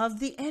power of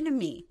the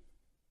enemy.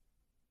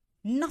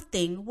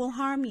 Nothing will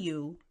harm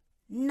you.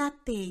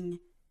 Nothing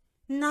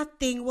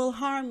will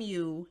harm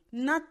you.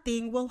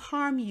 Nothing will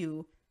harm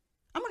you.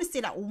 I'm going to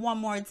say that one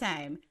more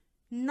time.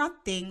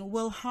 Nothing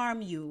will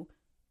harm you.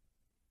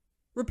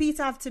 Repeat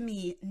after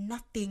me.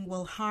 Nothing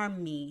will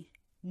harm me.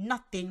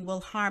 Nothing will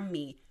harm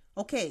me.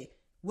 Okay,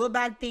 will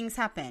bad things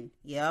happen?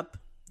 Yep,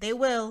 they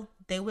will.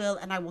 They will.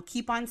 And I will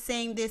keep on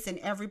saying this in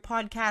every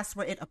podcast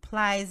where it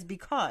applies,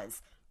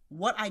 because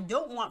what I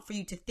don't want for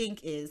you to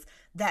think is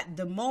that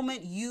the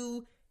moment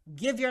you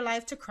give your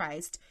life to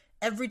Christ,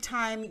 every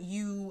time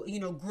you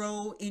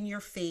grow in your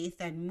faith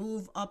and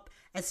move up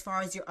as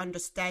far as your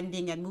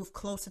understanding and move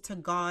closer to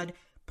God,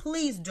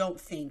 please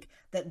don't think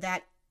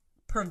that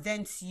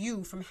prevents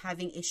you from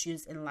having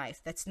issues in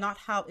life. That's not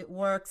how it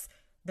works.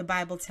 The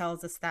Bible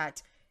tells us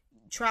that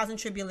trials and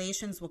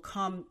tribulations will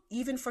come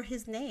even for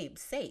his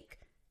name's sake.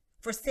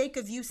 For sake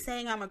of you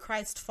saying I'm a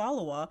Christ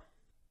follower,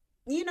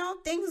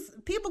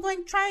 people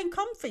going to try and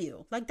come for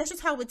you. Like, that's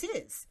just how it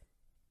is.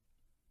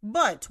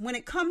 But when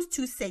it comes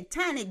to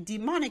satanic,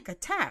 demonic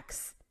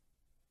attacks,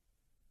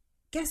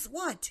 guess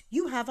what?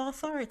 You have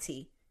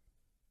authority.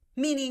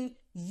 Meaning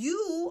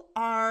you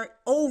are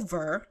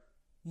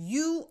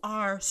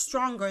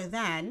stronger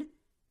than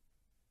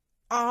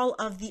all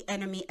of the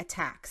enemy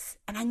attacks.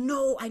 And I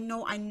know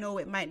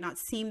it might not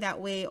seem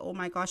that way. Oh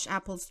my gosh,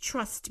 Apples,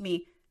 trust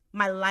me.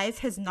 My life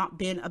has not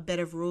been a bed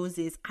of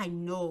roses. I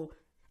know.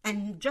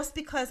 And just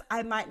because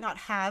I might not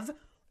have,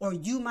 or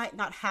you might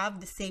not have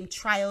the same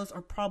trials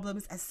or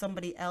problems as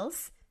somebody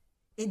else,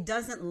 it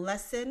doesn't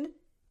lessen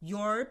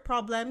your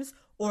problems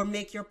or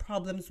make your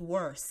problems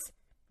worse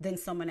than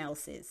someone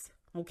else's.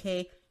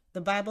 Okay?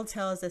 The Bible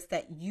tells us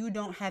that you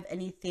don't have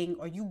anything,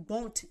 or you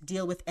won't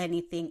deal with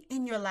anything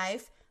in your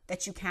life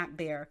that you can't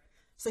bear.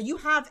 So you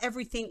have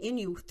everything in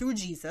you through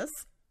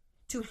Jesus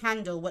to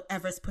handle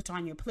whatever's put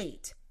on your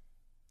plate.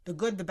 The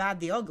good, the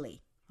bad, the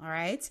ugly. All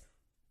right?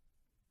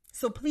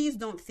 So please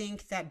don't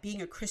think that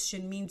being a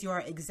Christian means you are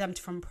exempt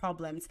from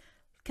problems.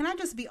 Can I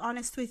just be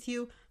honest with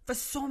you? For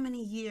so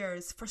many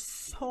years,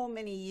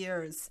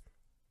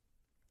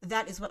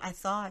 that is what I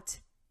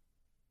thought.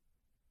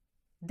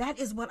 That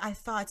is what I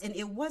thought. And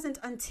it wasn't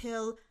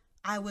until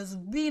I was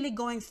really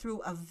going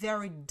through a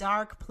very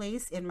dark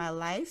place in my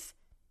life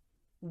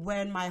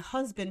when my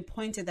husband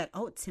pointed that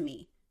out to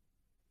me.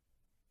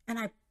 And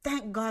I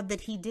thank God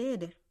that he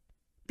did.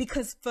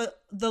 Because for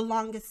the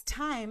longest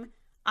time,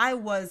 I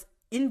was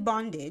in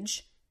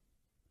bondage,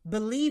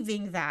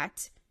 believing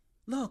that,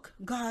 look,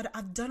 God,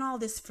 I've done all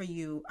this for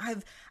you.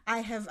 I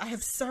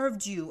have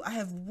served you. I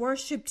have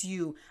worshiped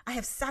you. I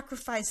have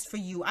sacrificed for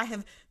you. I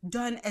have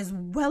done as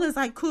well as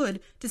I could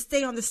to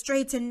stay on the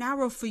straight and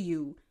narrow for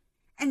you.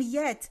 And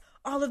yet,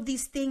 all of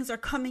these things are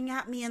coming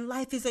at me and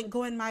life isn't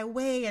going my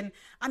way. And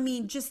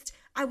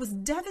I was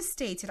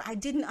devastated. I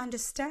didn't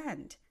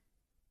understand.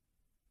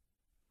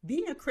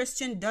 Being a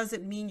Christian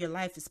doesn't mean your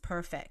life is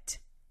perfect.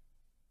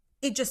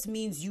 It just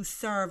means you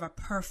serve a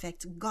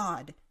perfect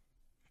God.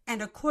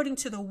 And according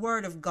to the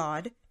word of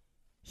God,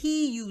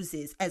 he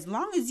uses, as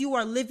long as you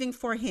are living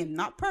for him,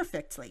 not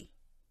perfectly.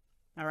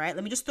 All right,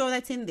 let me just throw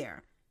that in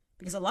there.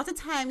 Because a lot of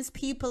times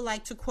people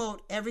like to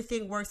quote,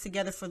 everything works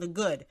together for the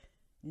good.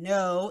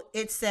 No,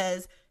 it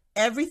says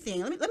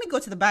everything. Let me go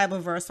to the Bible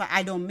verse so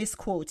I don't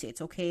misquote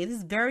it, okay? This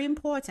is very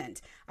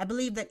important. I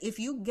believe that if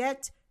you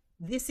get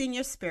this in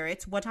your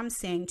spirit, what I'm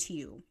saying to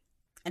you,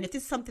 and if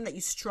this is something that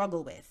you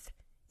struggle with,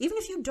 even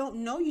if you don't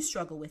know you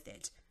struggle with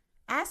it,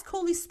 ask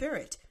Holy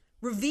Spirit,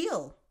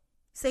 reveal.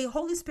 Say,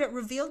 Holy Spirit,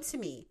 reveal to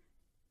me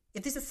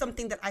if this is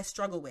something that I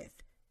struggle with.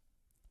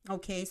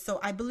 Okay, so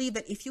I believe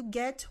that if you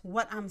get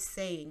what I'm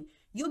saying,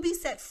 you'll be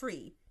set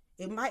free.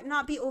 It might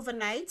not be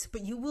overnight,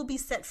 but you will be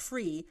set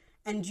free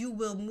and you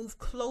will move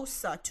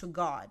closer to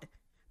God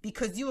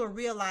because you will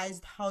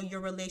realize how your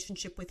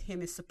relationship with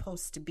him is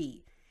supposed to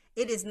be.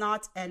 It is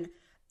not an,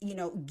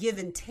 give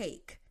and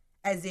take,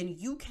 as in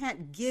you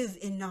can't give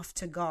enough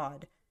to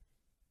God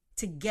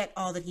to get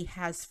all that he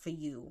has for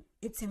you.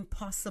 It's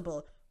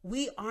impossible.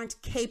 We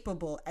aren't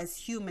capable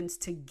as humans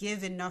to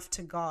give enough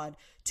to God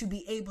to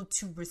be able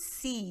to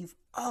receive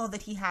all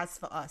that he has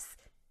for us.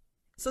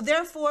 So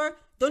therefore,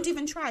 don't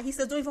even try. He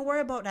says, don't even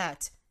worry about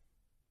that.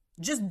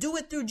 Just do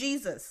it through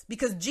Jesus.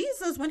 Because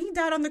Jesus, when he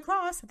died on the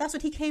cross, that's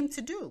what he came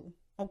to do.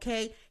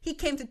 Okay? He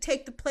came to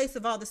take the place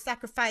of all the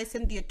sacrifice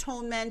and the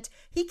atonement.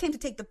 He came to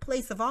take the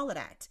place of all of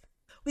that.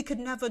 We could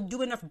never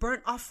do enough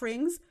burnt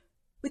offerings.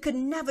 We could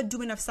never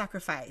do enough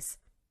sacrifice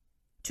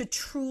to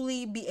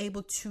truly be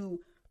able to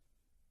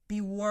be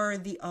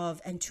worthy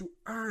of and to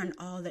earn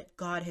all that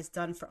God has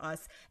done for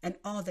us and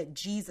all that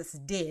Jesus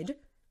did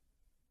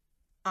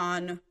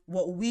on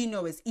what we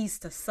know as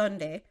Easter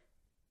Sunday,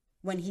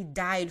 when he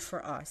died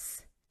for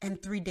us,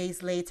 and 3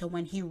 days later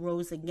when he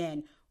rose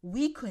again.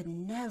 We could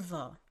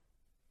never.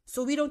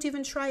 So we don't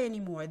even try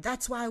anymore.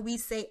 That's why we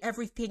say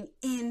everything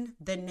in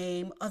the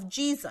name of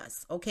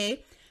Jesus.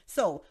 Okay?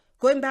 So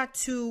going back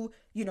to,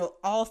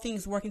 all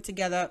things working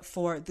together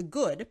for the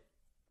good,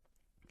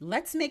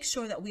 let's make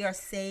sure that we are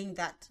saying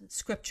that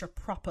scripture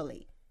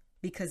properly,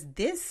 because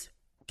this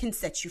can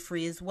set you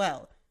free as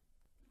well.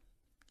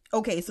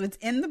 Okay, so it's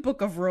in the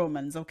book of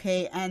Romans,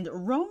 okay? And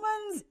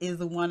Romans is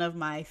one of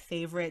my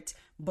favorite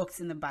books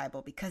in the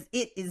Bible because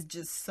it is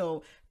just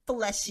so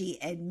fleshy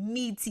and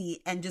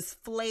meaty and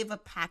just flavor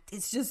packed.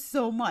 It's just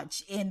so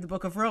much in the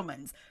book of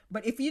Romans.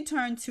 But if you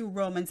turn to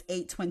Romans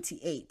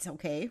 8:28,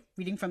 okay,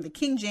 reading from the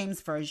King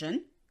James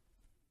Version,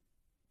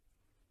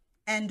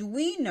 and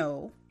we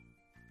know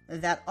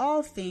that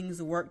all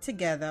things work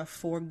together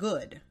for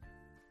good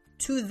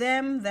to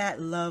them that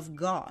love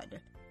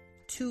God,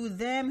 to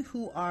them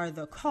who are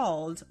the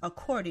called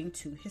according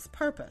to his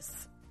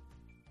purpose.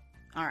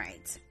 All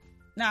right.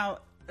 Now,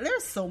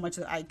 there's so much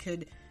that I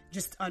could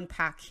just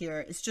unpack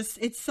here.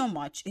 It's so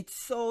much. It's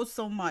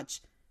so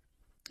much.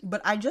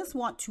 But I just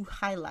want to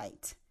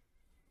highlight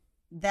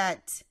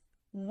that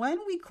when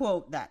we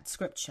quote that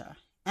scripture,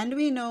 and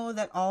we know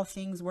that all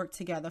things work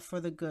together for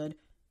the good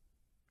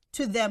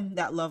to them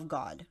that love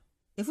God.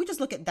 If we just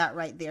look at that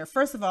right there,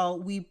 first of all,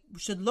 we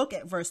should look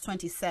at verse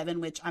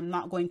 27, which I'm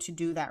not going to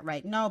do that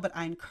right now, but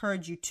I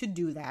encourage you to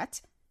do that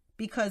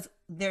because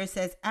there it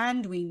says,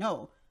 and we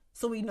know.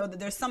 So we know that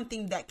there's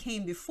something that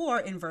came before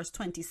in verse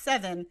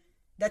 27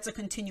 that's a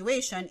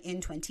continuation in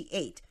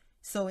 28.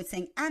 So it's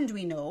saying, and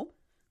we know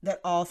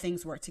that all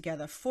things work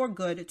together for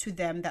good to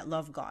them that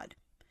love God.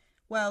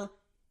 Well,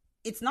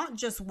 it's not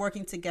just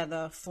working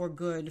together for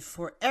good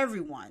for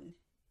everyone.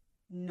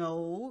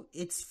 No,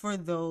 it's for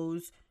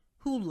those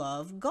who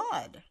love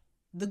God,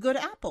 the good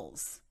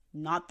apples,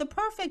 not the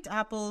perfect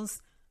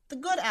apples, the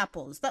good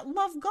apples that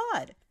love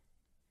God,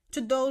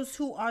 to those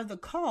who are the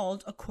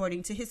called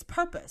according to his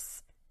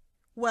purpose.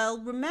 Well,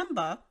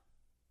 remember,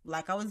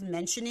 like I was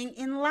mentioning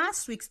in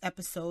last week's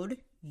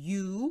episode,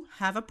 you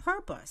have a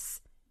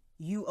purpose.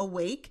 You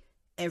awake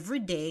every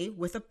day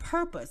with a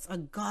purpose, a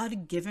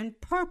God-given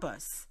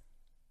purpose.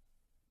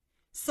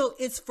 So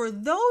it's for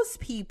those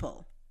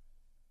people,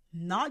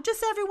 not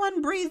just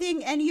everyone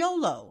breathing and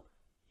YOLO.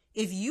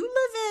 If you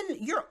live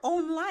in your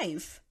own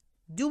life,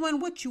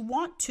 doing what you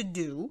want to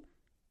do,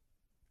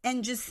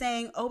 and just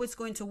saying, oh, it's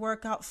going to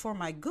work out for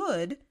my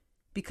good,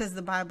 because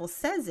the Bible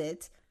says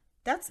it,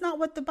 that's not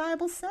what the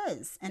Bible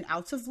says. And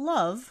out of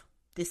love,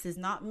 this is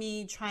not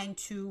me trying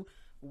to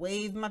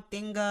wave my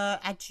finger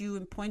at you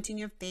and point in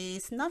your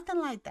face, nothing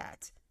like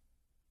that.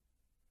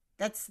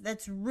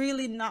 That's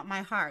really not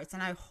my heart,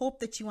 and I hope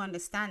that you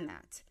understand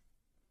that.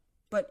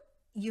 But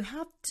you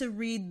have to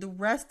read the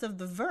rest of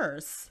the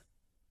verse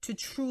to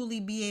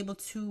truly be able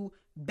to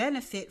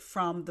benefit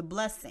from the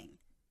blessing.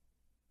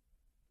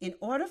 In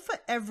order for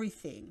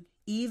everything,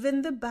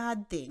 even the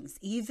bad things,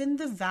 even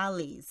the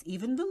valleys,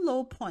 even the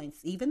low points,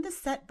 even the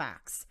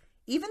setbacks,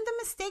 even the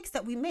mistakes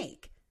that we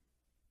make,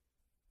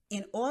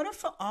 in order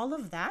for all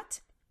of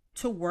that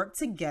to work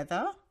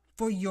together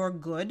for your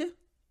good,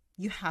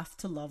 you have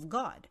to love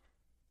God.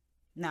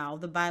 Now,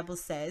 the Bible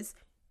says,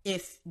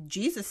 if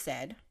Jesus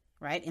said,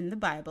 right, in the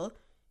Bible,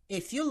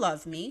 if you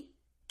love me,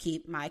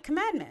 keep my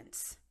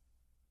commandments.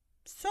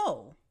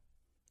 So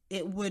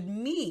it would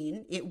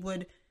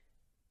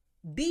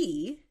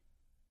be,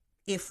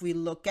 if we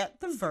look at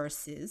the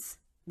verses,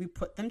 we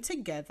put them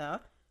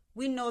together,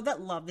 we know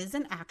that love is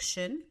an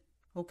action,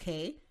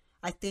 okay?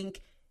 I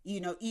think,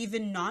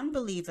 even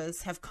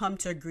non-believers have come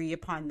to agree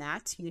upon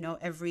that.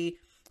 Every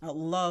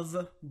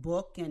love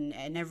book and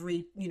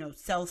every,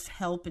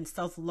 self-help and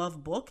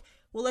self-love book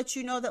will let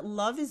you know that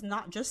love is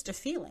not just a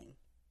feeling.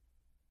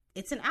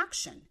 It's an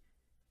action.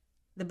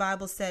 The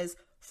Bible says,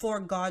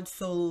 for God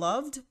so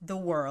loved the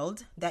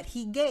world that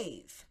he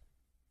gave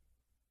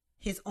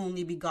his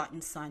only begotten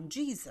son,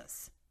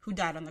 Jesus, who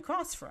died on the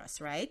cross for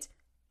us, right?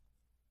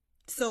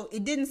 So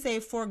it didn't say,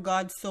 for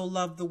God so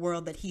loved the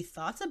world that he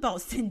thought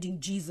about sending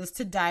Jesus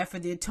to die for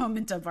the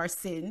atonement of our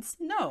sins.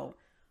 No,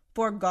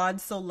 for God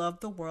so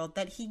loved the world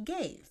that he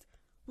gave.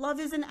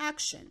 Love is an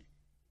action.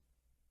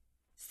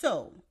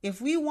 So if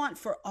we want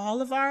for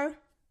all of our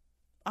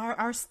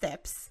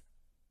steps,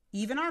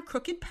 even our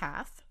crooked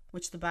path,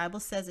 which the Bible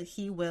says that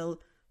he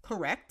will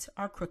correct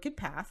our crooked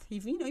path.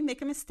 If you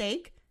make a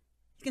mistake,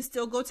 You can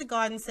still go to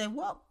God and say,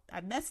 well,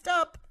 I messed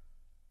up.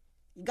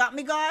 You got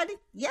me, God?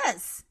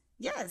 Yes.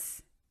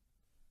 Yes.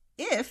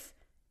 If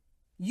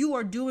you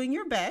are doing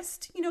your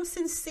best,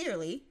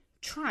 sincerely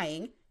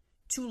trying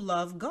to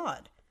love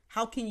God.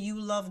 How can you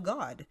love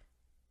God?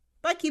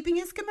 By keeping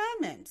his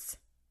commandments.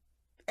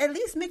 At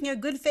least making a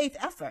good faith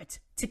effort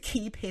to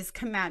keep his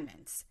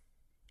commandments.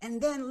 And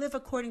then live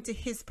according to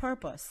his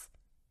purpose.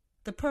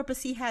 The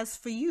purpose he has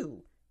for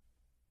you.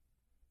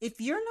 If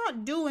you're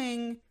not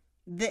doing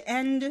the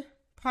end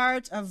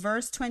part of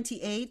verse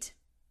 28,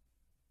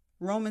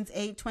 Romans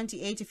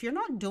 8:28, if you're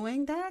not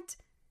doing that,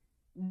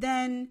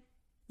 then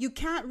you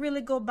can't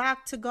really go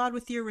back to God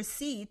with your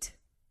receipt.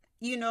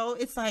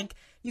 It's like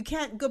you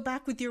can't go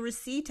back with your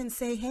receipt and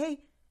say,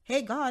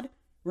 hey, God,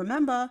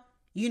 remember,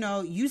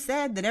 you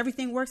said that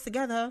everything works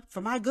together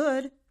for my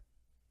good.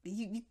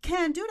 You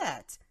can't do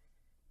that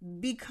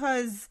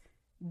because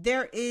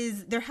there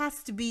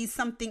has to be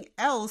something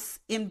else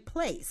in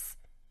place.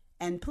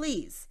 And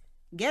please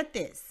get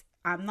this.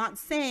 I'm not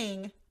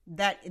saying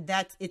that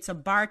it's a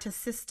barter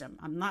system.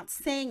 I'm not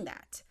saying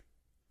that.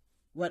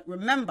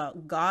 Remember,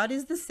 God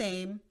is the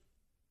same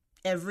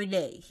every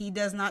day. He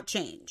does not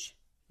change.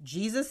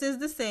 Jesus is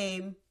the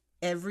same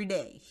every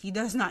day. He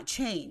does not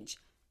change.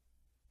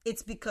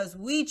 It's because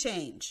we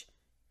change.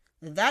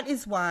 That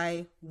is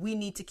why we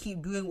need to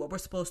keep doing what we're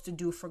supposed to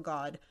do for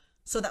God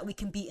so that we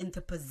can be in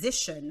the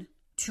position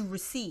to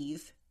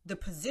receive, the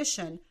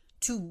position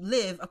to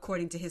live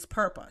according to his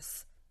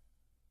purpose.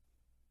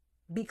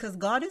 Because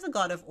God is a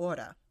God of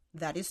order.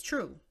 That is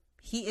true.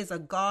 He is a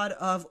God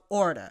of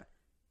order.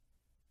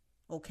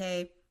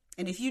 Okay?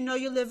 And if you know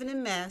you're living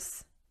in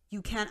mess,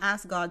 you can't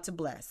ask God to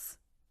bless.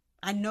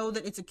 I know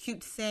that it's a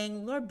cute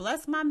saying, Lord,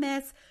 bless my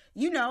mess.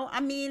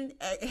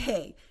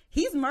 Hey,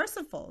 he's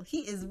merciful. He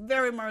is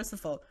very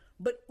merciful.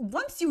 But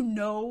once you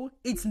know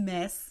it's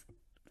mess,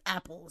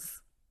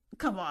 apples.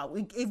 Come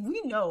on. If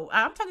we know,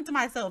 I'm talking to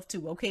myself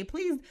too, okay?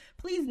 Please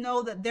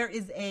know that there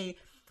is a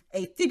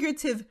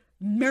figurative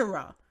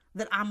mirror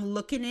that I'm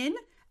looking in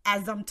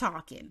as I'm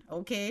talking,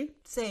 okay?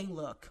 Saying,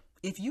 look,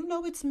 if you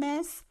know it's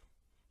mess,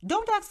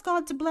 don't ask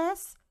God to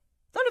bless.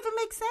 Don't even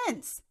make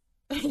sense.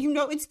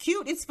 It's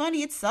cute, it's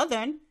funny, it's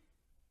Southern,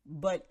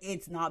 but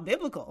it's not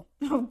biblical,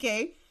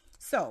 okay?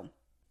 So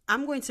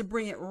I'm going to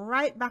bring it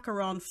right back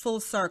around full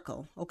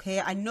circle,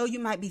 okay? I know you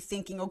might be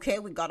thinking, okay,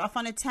 we got off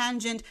on a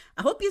tangent.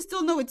 I hope you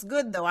still know it's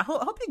good, though. I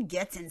hope you're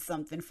getting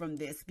something from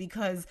this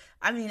because,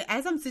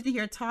 as I'm sitting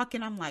here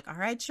talking, I'm like, all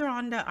right,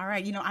 Sharonda, all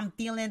right, I'm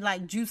feeling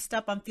like juiced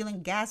up. I'm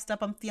feeling gassed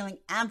up. I'm feeling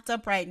amped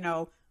up right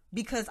now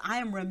because I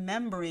am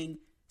remembering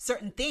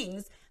certain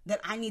things that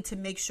I need to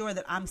make sure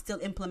that I'm still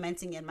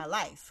implementing in my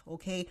life,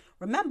 okay?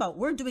 Remember,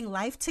 we're doing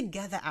life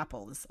together,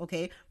 apples,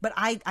 okay? But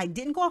I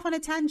didn't go off on a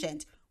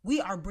tangent.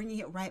 We are bringing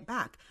it right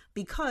back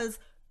because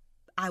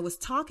I was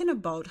talking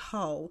about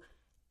how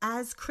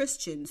as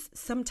Christians,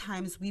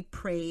 sometimes we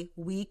pray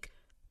weak,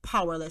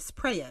 powerless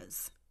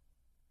prayers.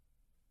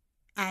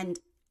 And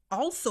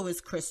also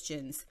as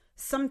Christians,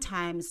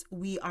 sometimes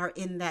we are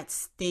in that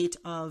state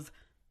of,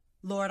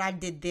 Lord, I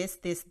did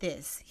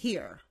this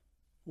here.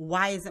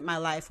 Why isn't my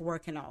life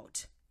working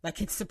out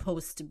like it's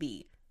supposed to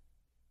be?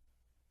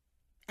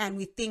 And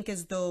we think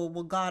as though,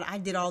 well, God, I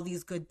did all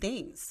these good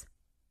things.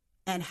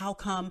 And how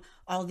come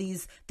all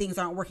these things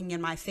aren't working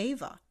in my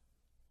favor?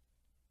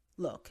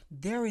 Look,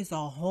 there is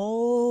a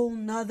whole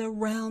nother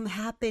realm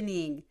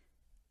happening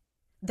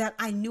that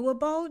I knew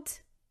about.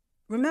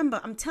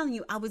 Remember, I'm telling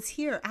you, I was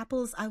here.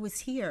 Apples, I was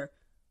here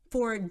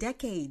for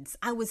decades.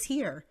 I was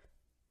here.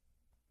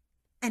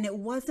 And it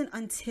wasn't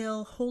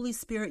until Holy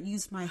Spirit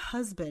used my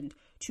husband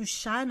to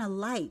shine a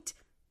light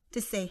to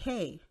say,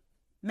 hey,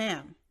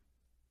 ma'am,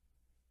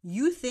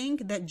 you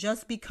think that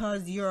just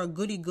because you're a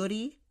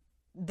goody-goody,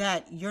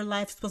 that your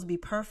life's supposed to be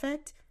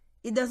perfect?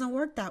 It doesn't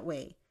work that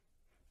way.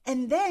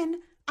 And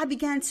then I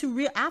began to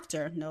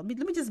let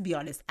me just be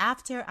honest.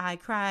 After I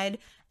cried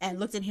and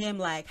looked at him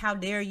like, how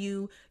dare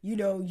you? You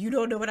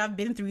don't know what I've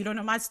been through. You don't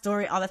know my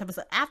story, all that type of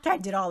stuff. After I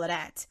did all of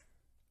that,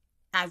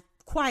 I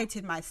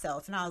quieted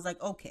myself and I was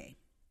like, okay,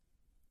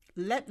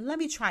 let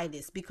me try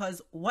this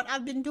because what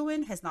I've been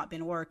doing has not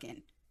been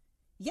working.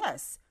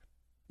 Yes,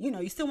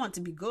 you still want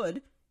to be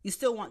good. You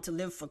still want to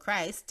live for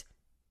Christ.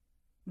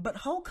 But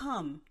how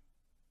come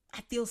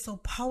I feel so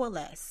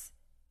powerless?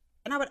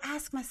 And I would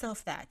ask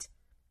myself that.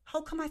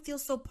 How come I feel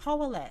so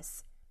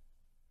powerless?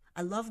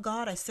 I love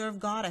God, I serve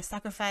God, I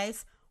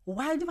sacrifice.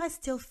 Why do I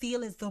still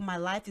feel as though my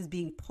life is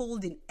being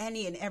pulled in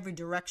any and every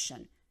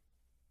direction?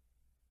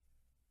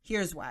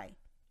 Here's why.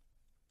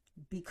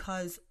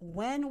 Because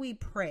when we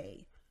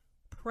pray,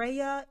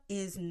 prayer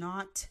is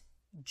not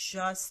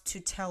just to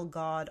tell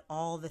God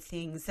all the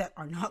things that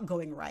are not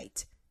going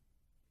right.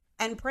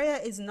 And prayer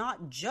is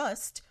not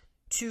just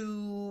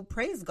to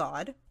praise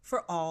God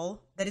for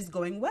all that is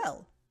going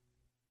well.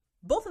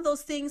 Both of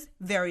those things,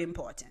 very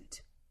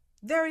important.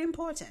 Very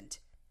important.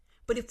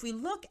 But if we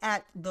look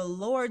at the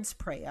Lord's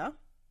Prayer,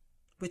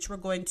 which we're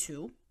going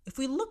to, if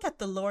we look at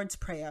the Lord's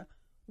Prayer,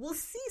 we'll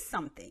see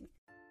something.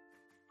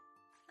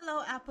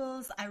 Hello,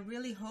 Apples. I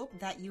really hope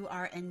that you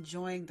are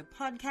enjoying the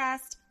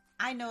podcast.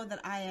 I know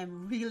that I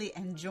am really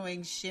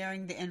enjoying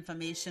sharing the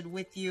information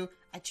with you.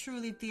 I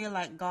truly feel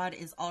like God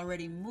is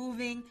already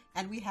moving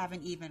and we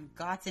haven't even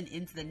gotten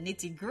into the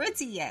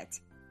nitty-gritty yet.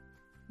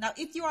 Now,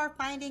 if you are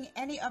finding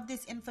any of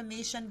this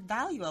information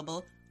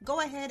valuable,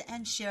 go ahead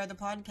and share the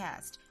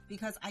podcast,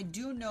 because I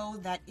do know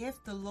that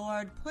if the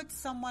Lord puts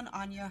someone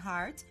on your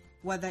heart,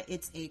 whether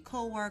it's a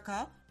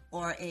coworker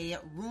or a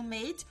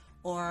roommate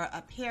or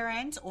a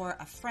parent or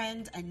a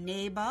friend, a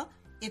neighbor,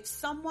 if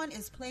someone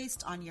is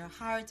placed on your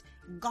heart,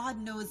 God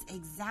knows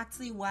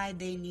exactly why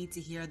they need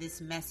to hear this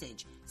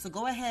message. So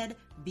go ahead,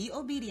 be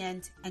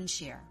obedient, and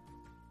share.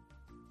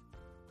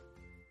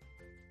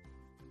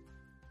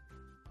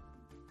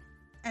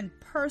 And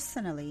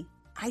personally,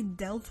 I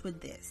dealt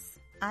with this.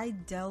 I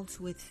dealt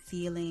with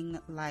feeling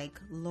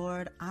like,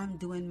 Lord, I'm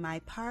doing my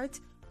part,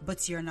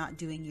 but you're not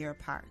doing your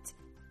part.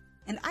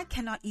 And I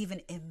cannot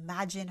even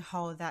imagine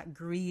how that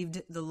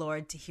grieved the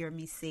Lord to hear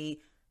me say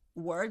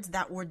words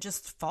that were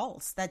just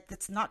false,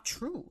 that's not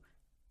true,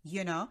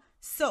 you know?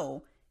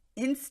 So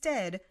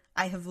instead,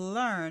 I have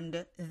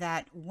learned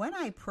that when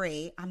I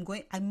pray,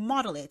 I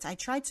model it. I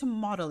try to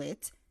model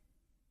it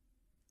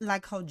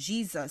like how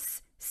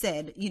Jesus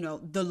said,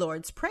 the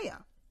Lord's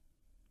Prayer,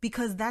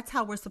 because that's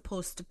how we're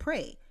supposed to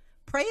pray.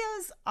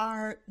 Prayers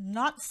are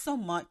not so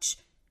much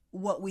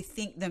what we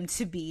think them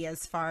to be,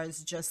 as far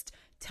as just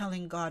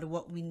telling God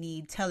what we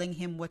need, telling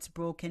him what's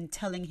broken,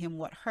 telling him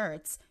what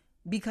hurts,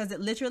 because it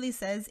literally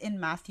says in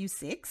Matthew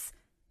 6,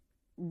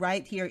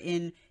 right here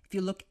if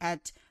you look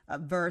at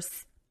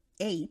verse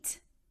 8,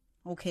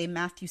 okay,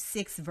 Matthew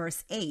 6,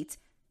 verse 8,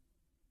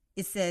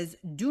 it says,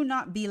 do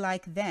not be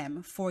like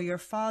them, for your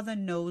Father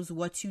knows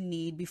what you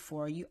need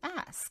before you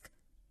ask.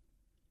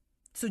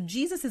 So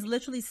Jesus is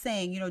literally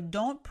saying,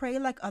 don't pray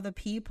like other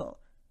people.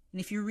 And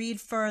if you read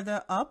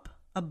further up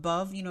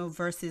above,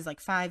 verses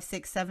like 5,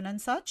 6, 7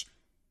 and such,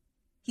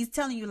 he's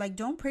telling you,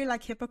 don't pray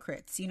like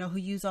hypocrites, who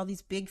use all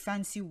these big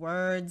fancy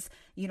words,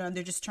 and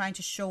they're just trying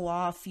to show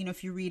off.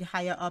 If you read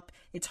higher up,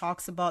 it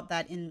talks about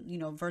that in,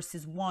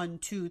 verses 1,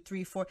 2,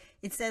 3, 4.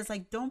 It says,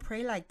 don't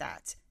pray like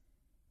that.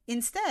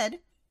 Instead,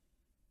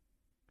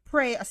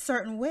 pray a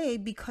certain way,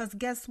 because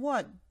guess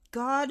what?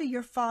 God,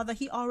 your Father,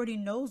 he already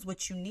knows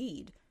what you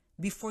need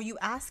before you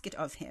ask it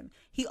of him.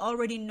 He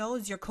already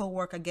knows your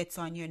coworker gets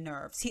on your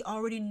nerves. He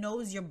already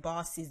knows your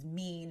boss is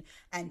mean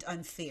and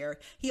unfair.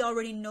 He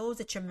already knows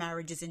that your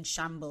marriage is in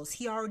shambles.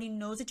 He already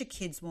knows that your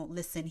kids won't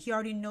listen. He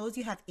already knows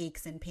you have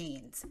aches and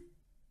pains.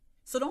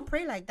 So don't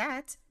pray like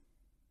that.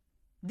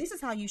 This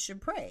is how you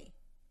should pray.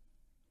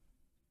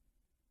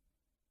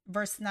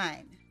 Verse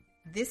 9.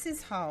 This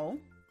is how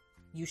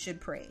you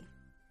should pray.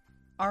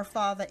 Our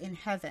Father in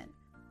heaven,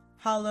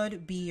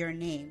 hallowed be your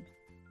name.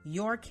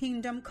 Your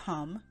kingdom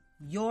come.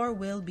 Your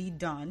will be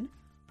done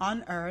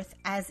on earth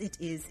as it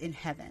is in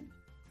heaven.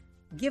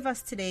 Give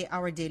us today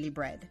our daily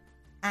bread,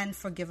 and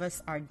forgive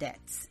us our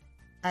debts,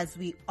 as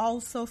we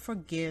also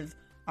forgive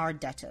our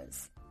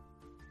debtors.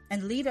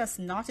 And lead us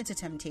not into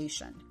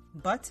temptation,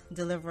 but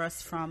deliver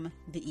us from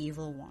the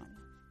evil one.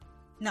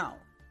 Now,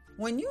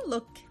 when you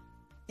look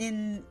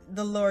in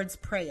the Lord's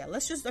Prayer,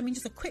 just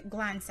a quick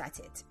glance at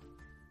it.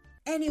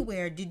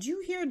 Anywhere, did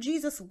you hear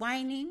Jesus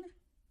whining?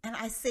 And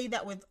I say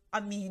that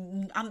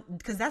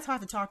because that's how I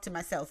have to talk to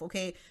myself,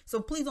 okay? So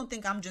please don't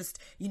think I'm just,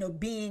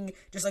 being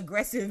just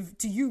aggressive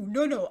to you.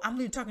 No, I'm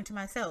really talking to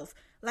myself.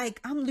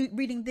 I'm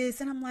reading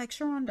this and I'm like,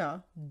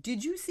 Sharonda,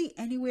 did you see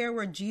anywhere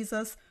where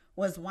Jesus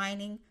was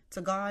whining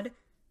to God?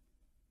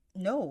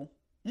 No.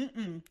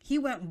 He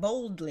went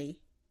boldly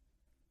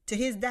to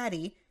his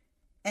daddy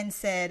and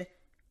said,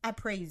 I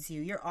praise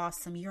you. You're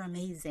awesome. You're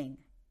amazing.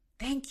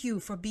 Thank you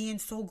for being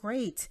so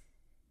great.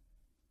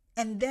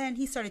 And then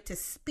he started to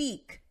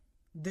speak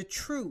the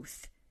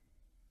truth.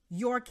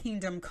 Your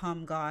kingdom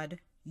come, God.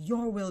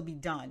 Your will be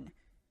done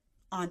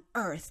on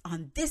earth,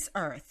 on this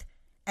earth,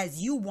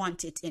 as you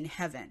want it in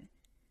heaven.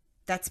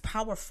 That's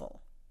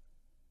powerful.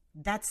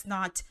 That's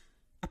not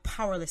a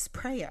powerless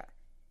prayer.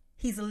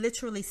 He's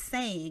literally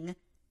saying,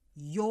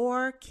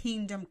 your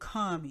kingdom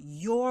come,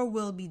 your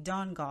will be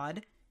done,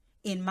 God,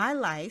 in my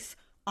life,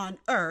 on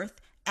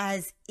earth,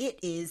 as it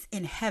is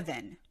in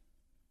heaven.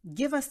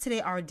 Give us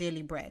today our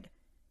daily bread.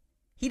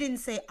 He didn't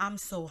say, I'm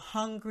so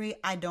hungry,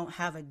 I don't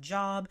have a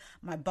job,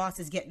 my boss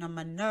is getting on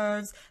my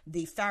nerves,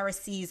 the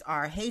Pharisees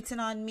are hating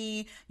on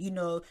me,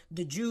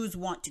 the Jews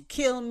want to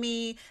kill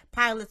me,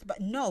 Pilate.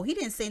 But no, he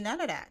didn't say none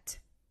of that.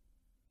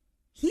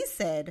 He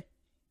said,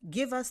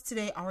 give us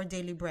today our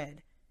daily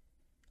bread.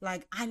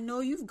 I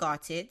know you've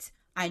got it.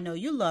 I know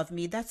you love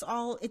me. That's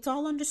all. It's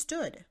all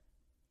understood.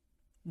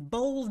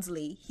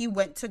 Boldly, he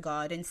went to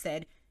God and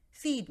said,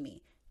 feed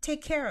me,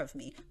 take care of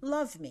me,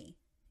 love me.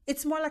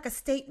 It's more like a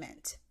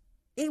statement.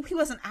 He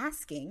wasn't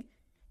asking.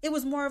 It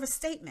was more of a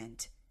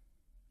statement.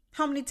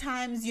 How many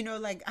times,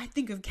 I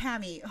think of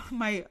Cammy,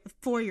 my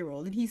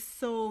 4-year-old, and he's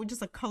so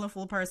just a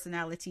colorful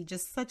personality,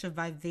 just such a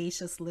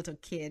vivacious little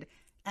kid.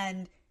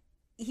 And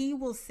he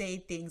will say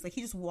things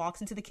he just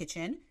walks into the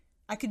kitchen.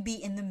 I could be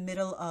in the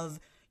middle of,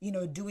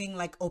 doing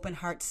like open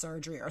heart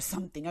surgery or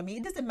something. I mean,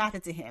 it doesn't matter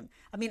to him.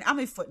 I mean, I'm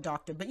a foot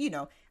doctor, but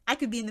I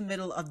could be in the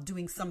middle of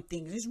doing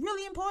something that's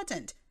really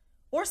important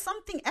or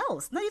something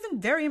else, not even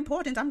very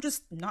important. I'm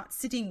just not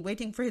sitting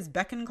waiting for his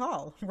beck and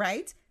call,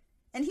 right?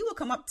 And he will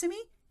come up to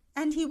me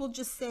and he will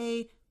just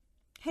say,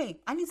 hey,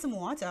 I need some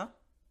water.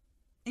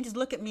 And just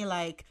look at me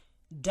like,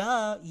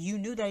 duh, you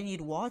knew that I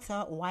need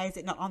water. Why is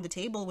it not on the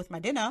table with my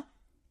dinner?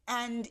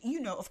 And,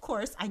 of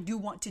course, I do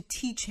want to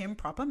teach him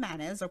proper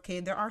manners. Okay,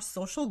 there are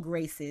social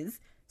graces.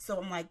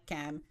 So I'm like,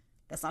 Cam,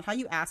 that's not how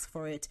you ask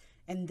for it.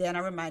 And then I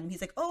remind him,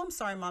 he's like, oh, I'm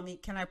sorry, mommy.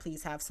 Can I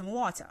please have some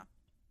water?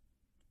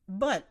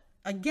 But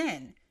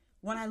again,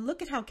 when I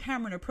look at how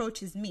Cameron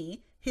approaches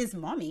me, his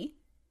mommy,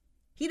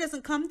 he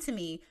doesn't come to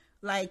me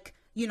like,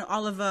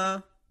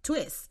 Oliver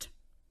Twist.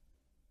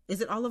 Is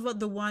it Oliver,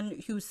 the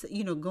one who's,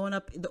 going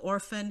up the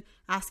orphan,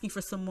 asking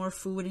for some more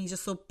food, and he's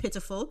just so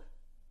pitiful?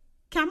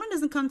 Cameron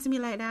doesn't come to me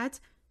like that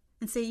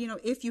and say,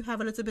 if you have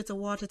a little bit of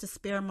water to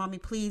spare, mommy,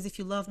 please. If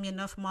you love me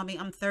enough, mommy,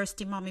 I'm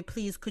thirsty, mommy,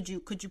 please. Could you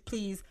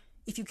please,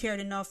 if you cared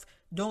enough,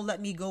 don't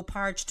let me go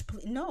parched.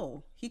 Please.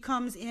 No, he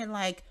comes in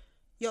like,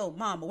 yo,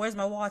 mom, where's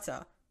my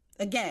water?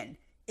 Again,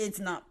 it's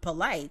not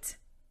polite,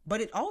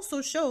 but it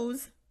also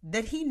shows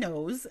that he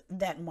knows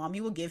that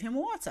mommy will give him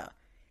water.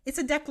 It's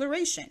a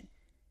declaration.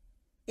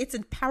 It's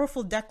a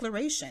powerful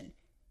declaration.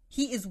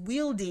 He is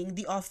wielding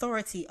the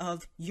authority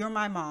of, you're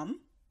my mom,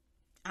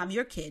 I'm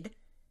your kid.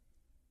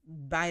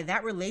 By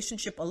that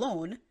relationship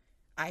alone,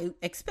 I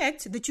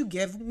expect that you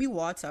give me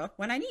water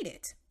when I need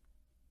it.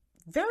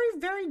 Very,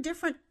 very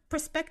different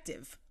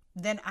perspective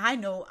than I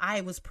know I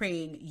was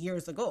praying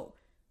years ago,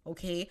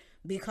 okay?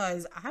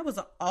 Because I was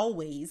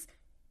always,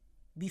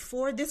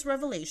 before this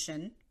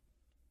revelation,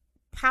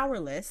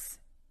 powerless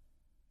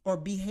or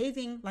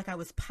behaving like I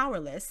was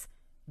powerless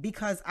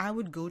because I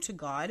would go to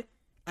God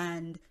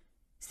and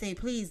say,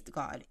 please,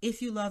 God,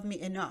 if you love me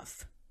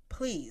enough,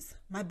 please,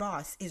 my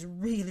boss is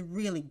really,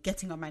 really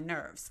getting on my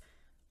nerves.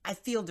 I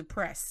feel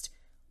depressed.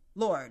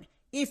 Lord,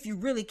 if you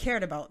really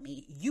cared about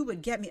me, you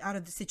would get me out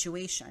of the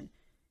situation.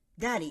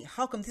 Daddy,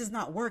 how come this is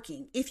not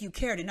working? If you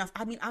cared enough.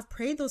 I mean, I've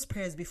prayed those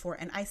prayers before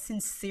and I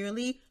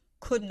sincerely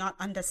could not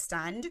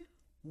understand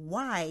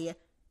why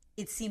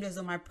it seemed as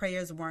though my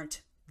prayers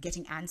weren't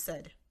getting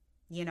answered,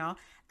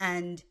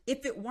 And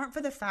if it weren't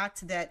for the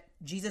fact that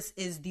Jesus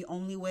is the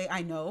only way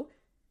I know,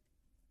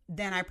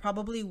 then I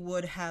probably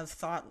would have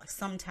thought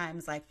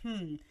sometimes like,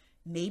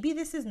 maybe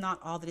this is not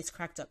all that it's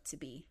cracked up to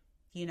be,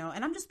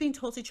 And I'm just being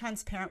totally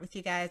transparent with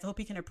you guys. I hope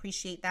you can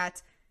appreciate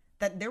that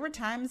there were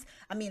times,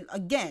 I mean,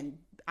 again,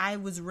 I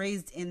was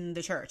raised in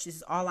the church. This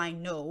is all I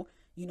know.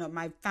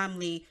 My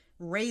family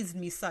raised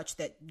me such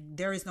that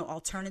there is no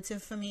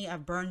alternative for me.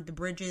 I've burned the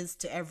bridges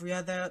to every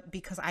other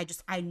because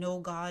I know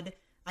God.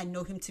 I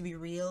know him to be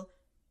real.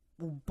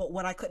 But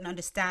what I couldn't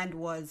understand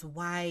was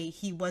why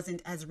he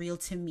wasn't as real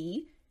to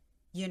me.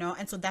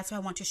 And so that's why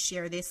I want to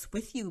share this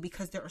with you,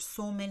 because there are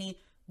so many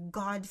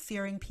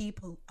God-fearing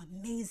people,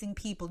 amazing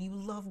people. You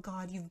love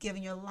God. You've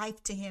given your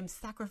life to him,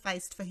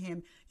 sacrificed for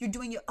him. You're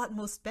doing your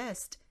utmost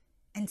best,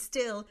 and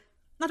still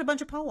not a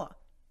bunch of power.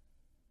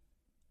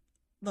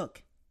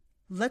 Look,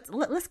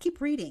 let's keep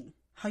reading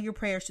how your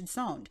prayer should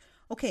sound.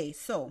 Okay,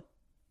 so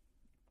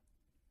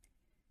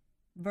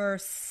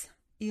verse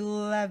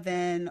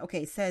 11,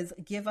 says,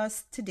 give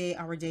us today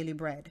our daily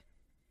bread.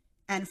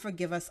 And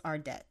forgive us our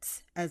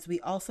debts, as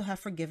we also have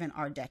forgiven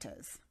our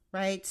debtors,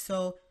 right?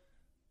 So,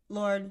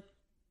 Lord,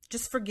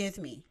 just forgive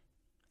me,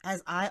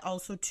 as I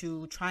also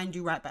too try and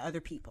do right by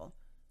other people,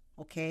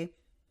 okay?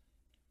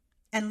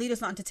 And lead us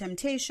not into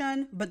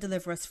temptation, but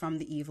deliver us from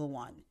the evil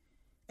one.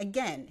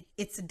 Again,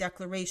 it's a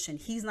declaration.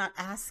 He's not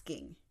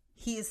asking.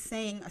 He is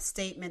saying a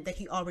statement that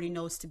he already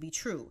knows to be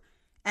true.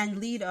 And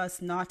lead us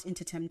not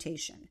into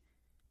temptation,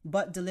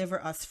 but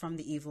deliver us from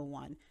the evil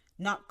one.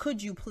 Not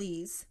could you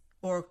please,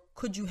 or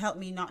could you help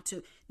me not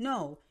to?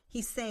 No,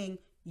 he's saying,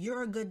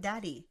 you're a good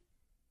daddy.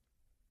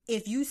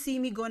 If you see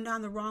me going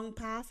down the wrong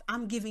path,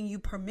 I'm giving you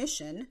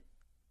permission.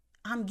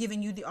 I'm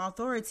giving you the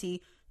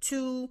authority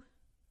to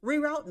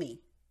reroute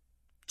me.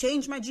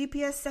 Change my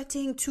GPS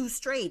setting to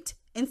straight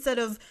instead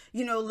of,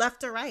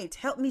 left or right.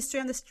 Help me stay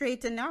on the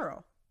straight and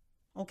narrow.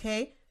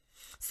 Okay?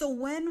 So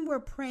when we're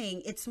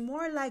praying, it's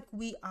more like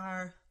we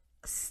are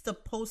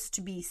supposed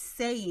to be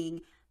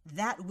saying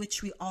that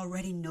which we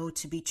already know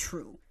to be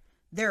true.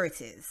 There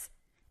it is.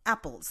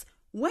 Apples.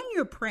 When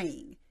you're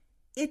praying,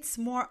 it's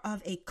more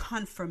of a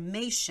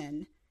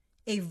confirmation,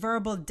 a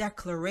verbal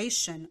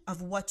declaration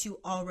of what you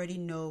already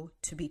know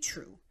to be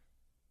true.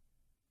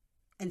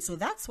 And so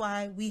that's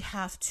why we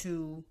have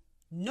to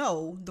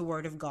know the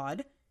Word of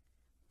God,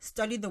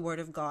 study the Word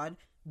of God,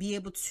 be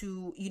able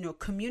to,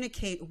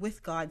 communicate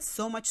with God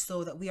so much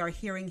so that we are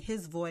hearing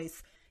his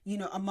voice,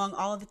 among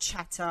all the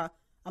chatter,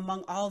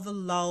 among all the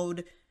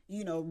loud,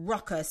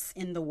 ruckus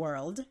in the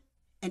world.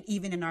 And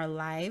even in our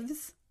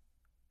lives,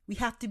 we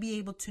have to be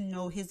able to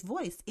know his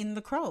voice in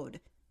the crowd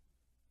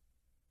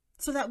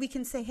so that we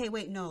can say, hey,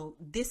 wait, no,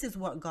 this is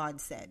what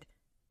God said.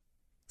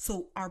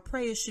 So our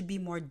prayers should be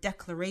more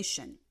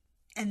declaration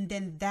And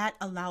then that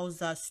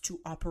allows us to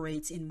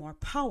operate in more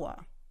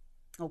power.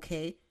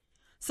 Okay?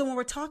 So when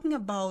we're talking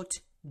about,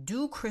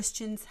 do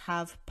Christians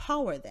have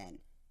power then?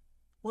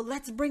 Well,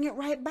 let's bring it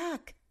right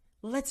back.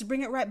 Let's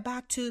bring it right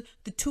back to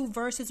the two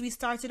verses we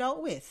started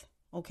out with.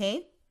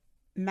 Okay?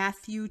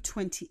 Matthew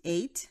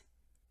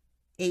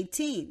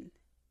 28:18,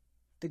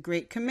 the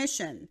Great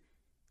Commission.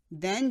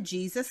 Then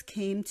Jesus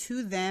came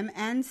to them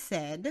and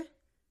said,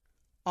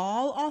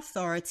 all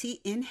authority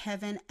in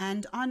heaven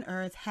and on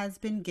earth has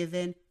been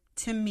given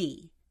to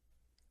me.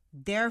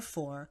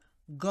 Therefore,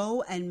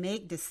 go and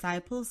make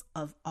disciples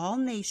of all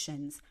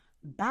nations,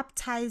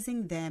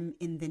 baptizing them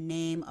in the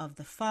name of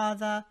the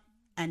Father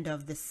and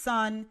of the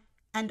Son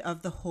and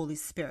of the Holy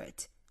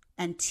Spirit,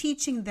 and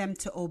teaching them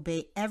to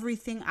obey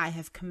everything I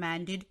have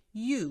commanded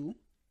you.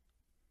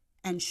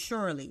 And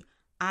surely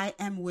I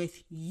am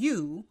with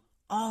you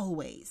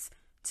always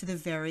to the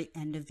very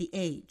end of the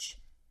age.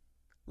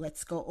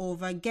 Let's go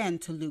over again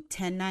to Luke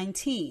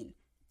 10:19.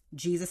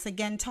 Jesus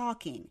again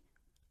talking.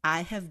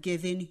 I have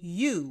given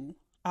you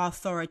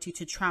authority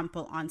to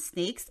trample on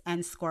snakes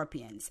and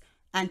scorpions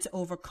and to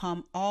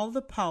overcome all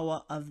the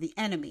power of the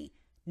enemy.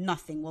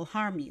 Nothing will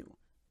harm you.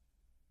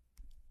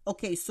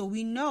 Okay, so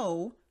we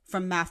know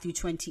from Matthew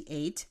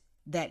 28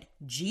 that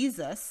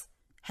Jesus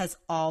has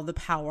all the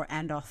power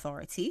and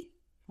authority.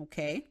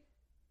 Okay.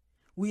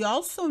 We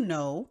also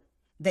know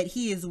that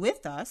he is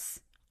with us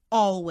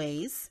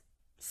always.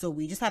 So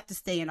we just have to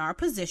stay in our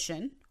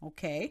position.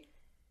 Okay.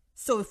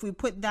 So if we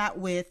put that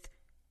with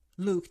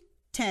Luke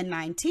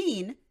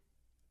 10:19,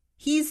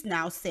 he's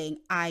now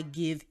saying, I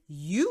give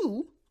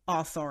you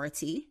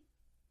authority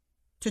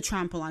to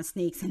trample on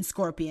snakes and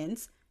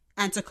scorpions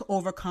and to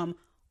overcome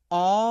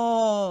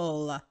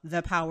all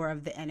the power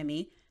of the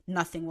enemy.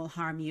 Nothing will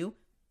harm you.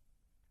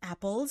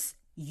 Apples,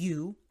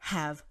 you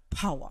have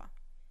power.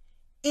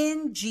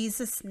 In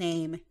Jesus'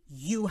 name,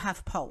 you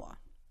have power.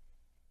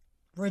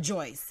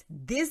 Rejoice.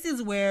 This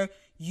is where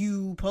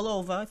you pull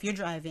over, if you're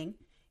driving,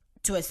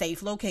 to a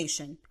safe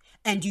location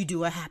and you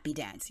do a happy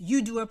dance.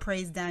 You do a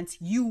praise dance.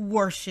 You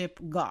worship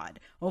God.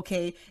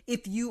 Okay.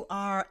 If you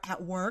are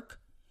at work,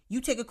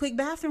 you take a quick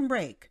bathroom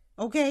break.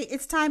 Okay.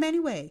 It's time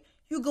anyway.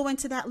 You go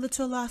into that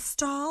little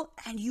stall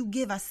and you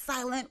give a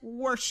silent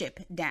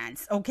worship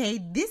dance. Okay.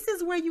 This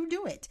is where you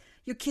do it.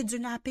 Your kids are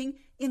napping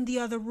in the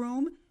other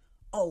room.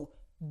 Oh,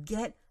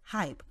 get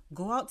hype.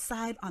 Go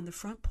outside on the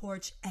front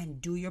porch and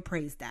do your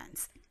praise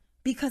dance.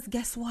 Because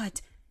guess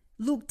what?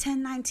 Luke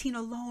 10:19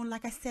 alone,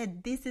 like I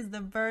said, this is the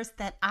verse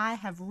that I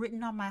have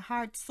written on my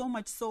heart, so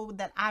much so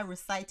that I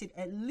recite it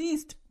at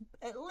least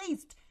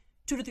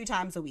 2 to 3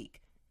 times a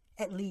week.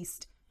 At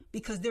least.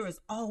 Because there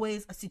is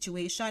always a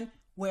situation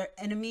where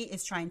enemy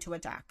is trying to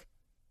attack.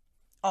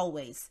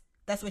 Always.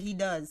 That's what he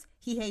does.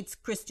 He hates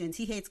Christians.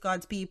 He hates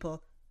God's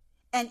people.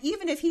 And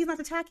even if he's not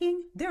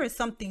attacking, there is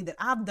something that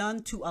I've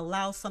done to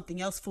allow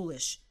something else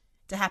foolish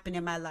to happen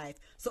in my life.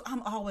 So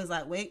I'm always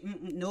like, wait,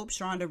 nope,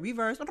 Sharonda,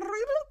 reverse.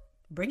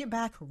 Bring it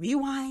back,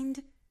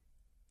 rewind,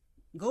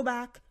 go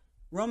back.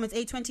 Romans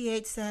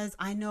 8:28 says,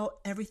 I know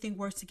everything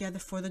works together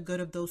for the good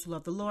of those who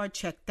love the Lord.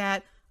 Check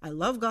that. I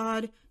love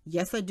God.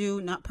 Yes, I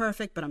do. Not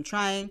perfect, but I'm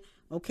trying.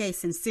 Okay,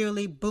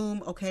 sincerely,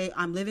 boom. Okay,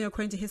 I'm living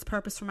according to his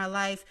purpose for my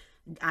life.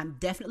 I'm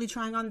definitely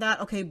trying on that.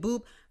 Okay,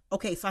 boop.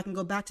 Okay, so I can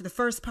go back to the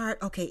first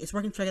part. Okay, it's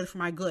working together for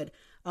my good.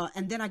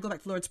 And then I go back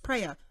to the Lord's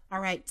Prayer. All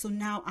right, so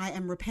now I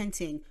am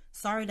repenting.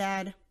 Sorry,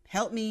 Dad.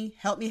 Help me.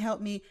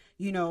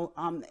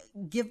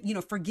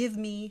 Forgive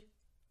me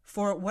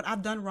for what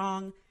I've done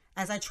wrong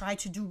as I try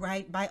to do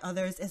right by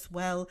others as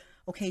well.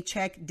 Okay,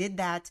 check, did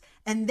that.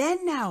 And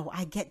then now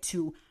I get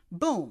to,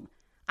 boom.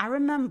 I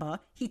remember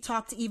he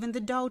talked to even the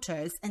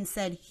doubters and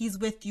said, he's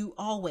with you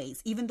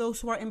always. Even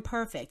those who are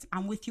imperfect,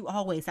 I'm with you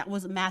always. That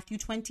was Matthew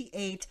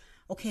 28.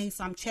 Okay,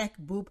 so I'm check,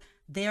 boop,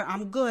 there,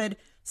 I'm good.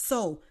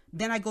 So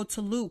then I go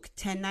to Luke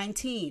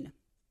 10:19.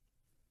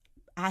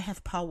 I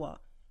have power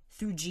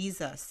through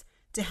Jesus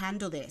to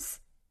handle this.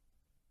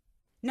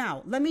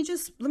 Now, let me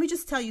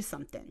just tell you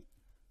something.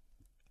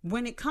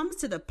 When it comes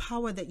to the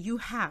power that you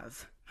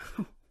have,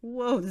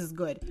 whoa, this is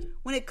good.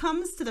 When it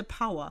comes to the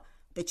power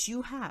that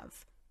you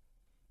have,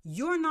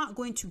 you're not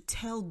going to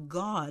tell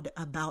God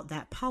about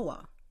that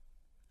power.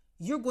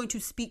 You're going to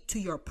speak to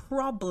your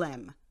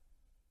problem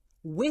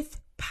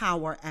with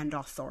power and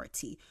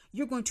authority.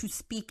 You're going to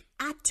speak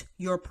at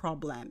your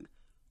problem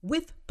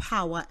with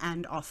power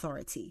and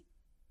authority.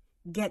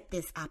 Get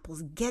this,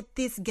 apples. Get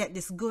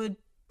this good.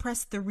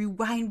 Press the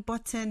rewind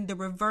button, the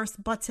reverse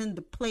button,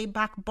 the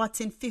playback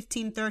button,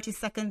 15, 30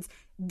 seconds.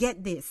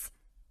 Get this.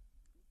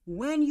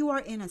 When you are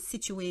in a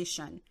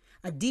situation,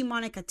 a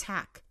demonic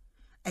attack,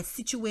 a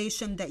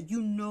situation that you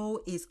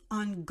know is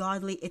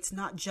ungodly, it's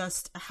not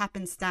just a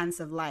happenstance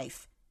of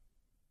life.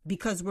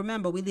 Because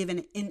remember, we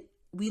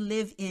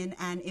live in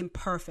an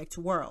imperfect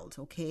world,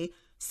 okay?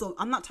 So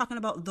I'm not talking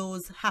about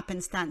those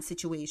happenstance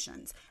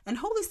situations. And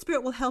Holy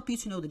Spirit will help you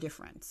to know the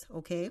difference,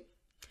 okay?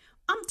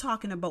 I'm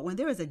talking about when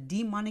there is a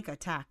demonic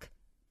attack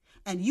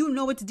and you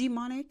know it's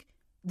demonic.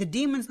 The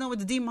demons know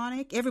it's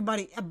demonic.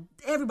 Everybody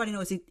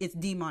knows it's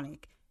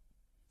demonic.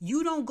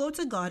 You don't go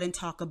to God and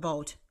talk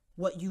about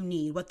what you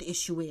need, what the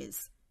issue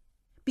is.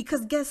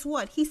 Because guess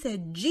what? He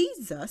said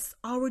Jesus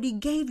already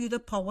gave you the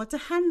power to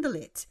handle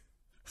it.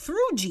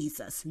 Through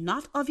Jesus,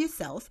 not of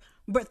yourself,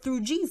 but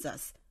through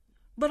Jesus.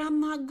 But I'm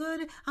not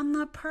good. I'm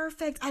not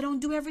perfect. I don't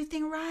do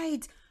everything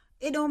right.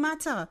 It don't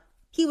matter.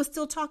 He was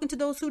still talking to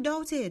those who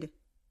doubted.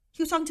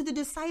 He was talking to the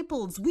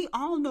disciples. We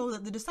all know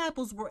that the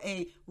disciples were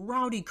a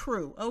rowdy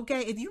crew,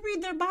 okay? If you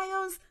read their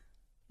bios,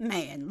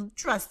 man,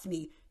 trust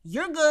me,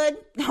 you're good,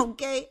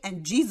 okay?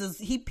 And Jesus,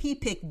 he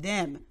picked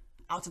them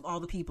out of all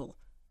the people,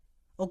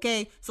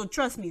 okay? So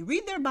trust me,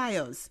 read their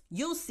bios.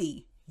 You'll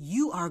see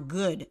you are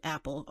good,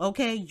 Apple,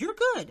 okay? You're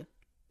good.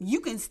 You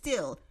can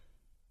still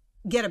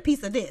get a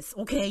piece of this,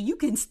 okay? You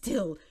can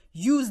still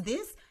use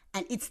this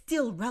and it's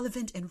still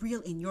relevant and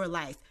real in your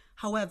life.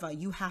 However,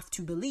 you have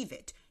to believe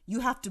it. You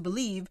have to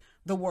believe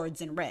the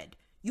words in red.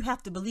 You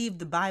have to believe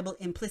the Bible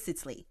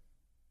implicitly.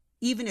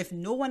 Even if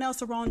no one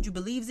else around you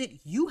believes it,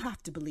 you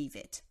have to believe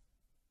it.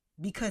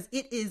 Because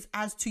it is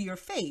as to your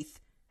faith,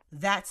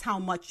 that's how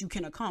much you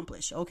can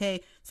accomplish,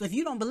 okay? So if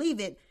you don't believe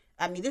it,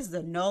 I mean, this is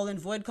a null and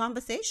void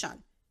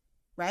conversation,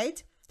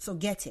 right? So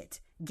get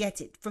it.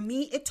 Get it. For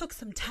me, it took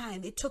some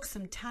time. It took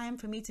some time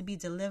for me to be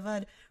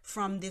delivered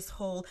from this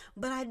whole,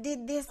 but I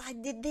did this.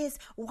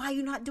 Why are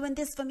you not doing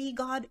this for me,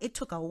 God? It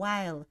took a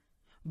while.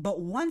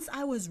 But once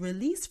I was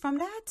released from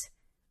that,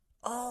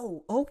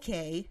 oh,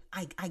 okay,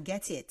 I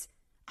get it.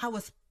 I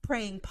was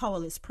praying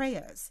powerless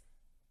prayers.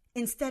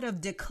 Instead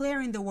of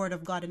declaring the word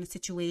of God in a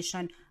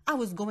situation, I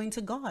was going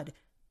to God,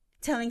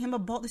 telling him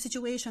about the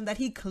situation that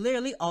he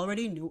clearly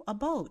already knew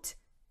about.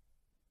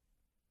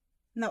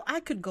 Now, I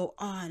could go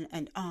on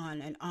and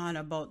on and on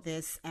about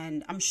this,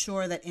 and I'm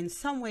sure that in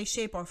some way,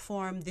 shape, or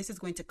form, this is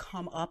going to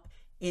come up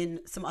in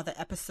some other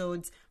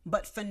episodes.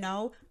 But for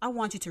now, I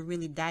want you to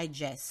really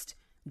digest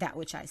that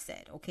which I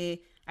said, okay?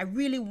 I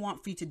really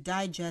want for you to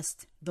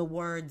digest the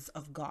words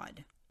of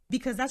God,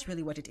 because that's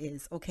really what it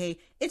is, okay?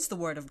 It's the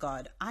word of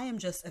God. I am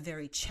just a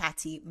very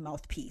chatty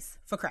mouthpiece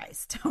for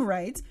Christ, all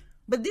right?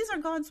 But these are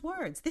God's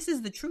words. This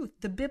is the truth,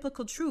 the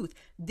biblical truth.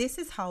 This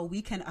is how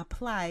we can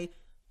apply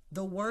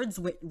the words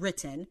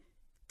written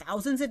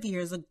thousands of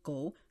years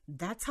ago.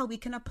 That's how we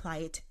can apply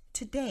it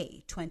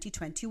today,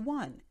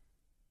 2021.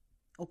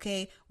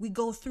 Okay, we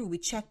go through, we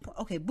check,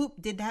 okay,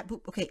 boop, did that,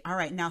 boop, okay, all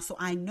right, now, so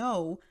I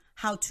know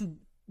how to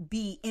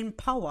be in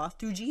power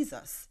through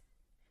Jesus,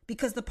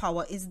 because the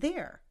power is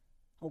there,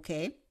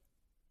 okay?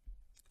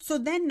 So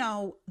then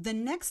now, the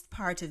next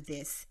part of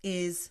this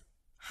is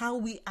how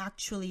we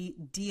actually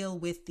deal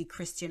with the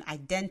Christian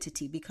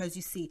identity, because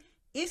you see,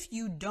 if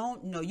you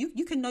don't know,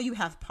 you can know you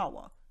have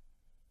power.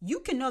 You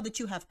can know that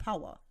you have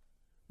power,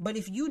 but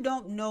if you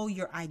don't know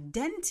your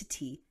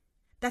identity,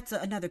 that's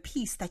another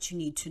piece that you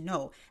need to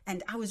know.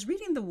 And I was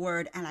reading the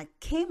word and I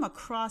came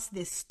across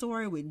this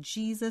story with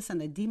Jesus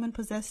and the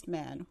demon-possessed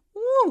man.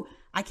 Woo!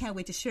 I can't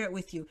wait to share it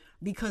with you,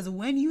 because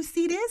when you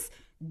see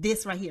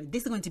this right here,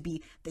 this is going to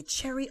be the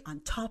cherry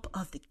on top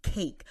of the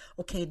cake.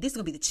 Okay, this is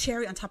going to be the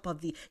cherry on top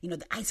of the,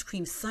 the ice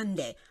cream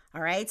sundae.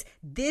 All right,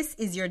 this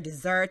is your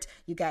dessert.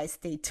 You guys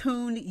stay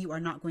tuned. You are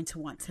not going to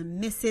want to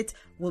miss it.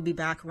 We'll be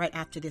back right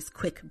after this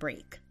quick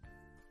break.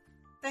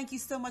 Thank you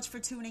so much for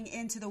tuning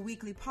in to the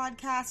weekly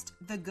podcast,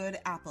 The Good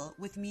Apple,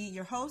 with me,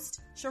 your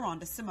host,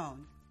 Sharonda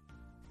Simone.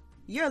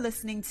 You're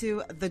listening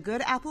to The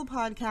Good Apple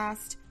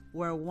Podcast,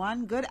 where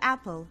one good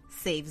apple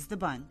saves the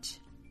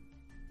bunch.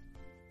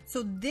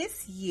 So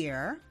this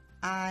year,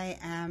 I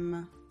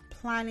am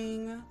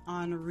planning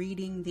on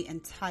reading the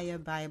entire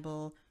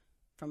Bible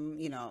from,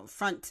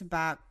 front to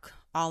back,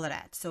 all of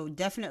that. So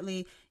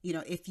definitely,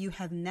 if you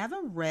have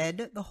never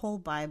read the whole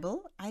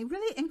Bible, I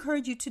really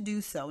encourage you to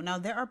do so. Now,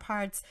 there are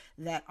parts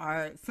that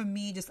are, for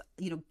me, just,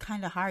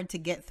 kind of hard to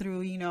get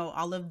through,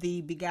 all of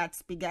the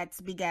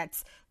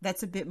begats.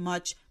 That's a bit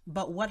much.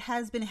 But what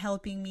has been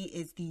helping me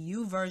is the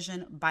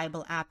YouVersion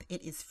Bible app.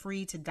 It is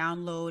free to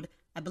download.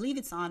 I believe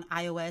it's on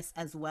iOS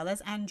as well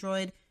as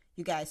Android.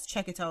 You guys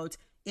check it out.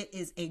 It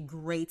is a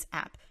great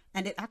app,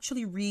 and it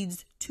actually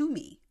reads to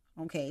me.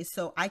 Okay,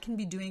 so I can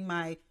be doing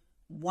my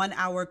 1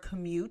 hour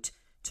commute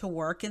to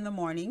work in the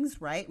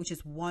mornings, right? Which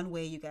is one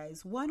way, you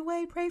guys. One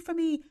way, pray for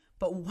me.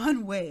 But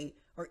one way,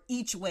 or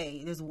each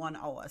way, there's 1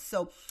 hour.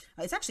 So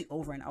it's actually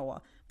over an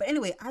hour. But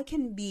anyway, I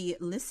can be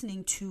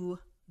listening to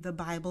the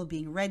Bible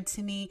being read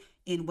to me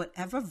in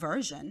whatever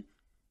version,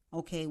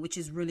 okay, which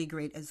is really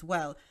great as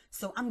well.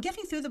 So I'm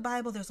getting through the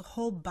Bible. There's a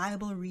whole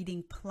Bible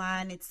reading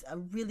plan. It's a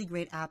really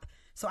great app.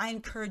 So I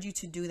encourage you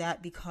to do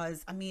that,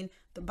 because,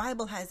 the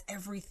Bible has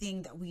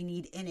everything that we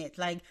need in it.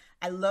 Like,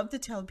 I love to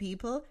tell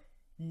people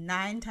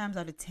 9 times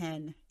out of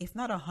 10, if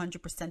not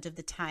 100% of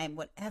the time,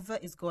 whatever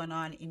is going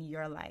on in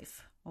your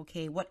life,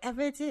 okay,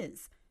 whatever it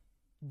is,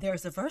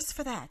 there's a verse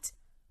for that.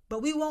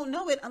 But we won't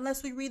know it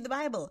unless we read the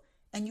Bible.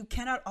 And you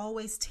cannot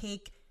always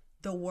take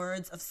the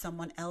words of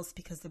someone else,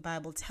 because the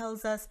Bible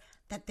tells us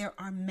that there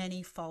are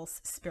many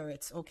false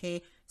spirits,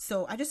 okay?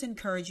 So I just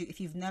encourage you, if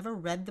you've never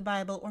read the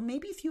Bible, or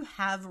maybe if you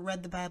have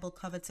read the Bible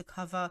cover to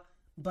cover,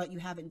 but you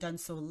haven't done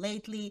so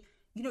lately,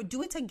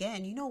 do it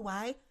again. You know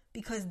why?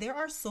 because there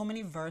are so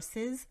many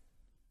verses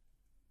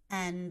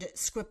and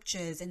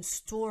scriptures and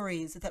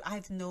stories that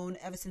I've known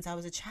ever since I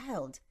was a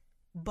child.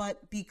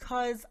 But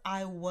because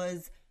I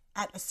was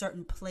at a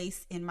certain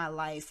place in my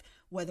life,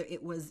 whether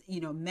it was,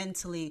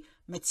 mentally,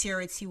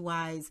 maturity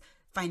wise,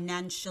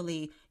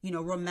 financially,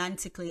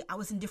 romantically, I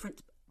was in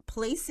different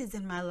places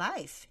in my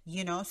life,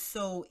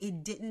 so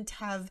it didn't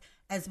have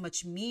as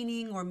much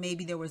meaning, or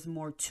maybe there was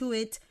more to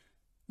it.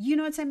 You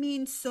know what I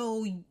mean?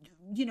 So,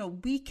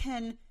 we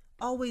can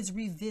always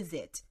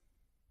revisit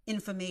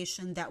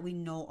information that we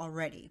know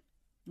already,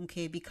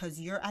 okay? Because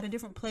you're at a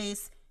different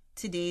place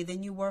today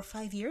than you were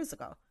 5 years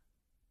ago.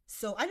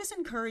 So I just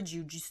encourage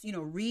you, just,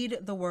 read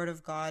the Word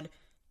of God,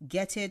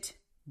 get it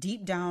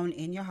deep down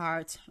in your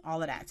heart,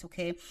 all of that,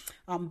 okay?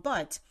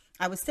 But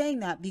I was saying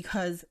that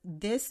because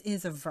this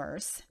is a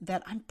verse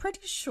that I'm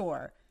pretty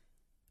sure,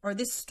 or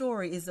this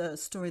story is a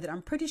story that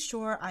I'm pretty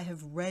sure I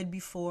have read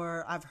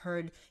before, I've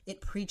heard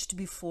it preached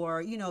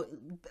before,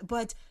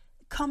 but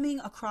coming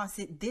across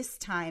it this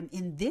time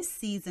in this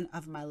season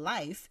of my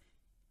life,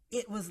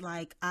 it was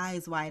like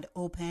eyes wide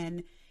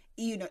open.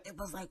 It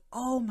was like,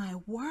 oh my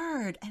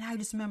word. And I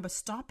just remember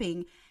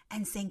stopping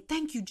and saying,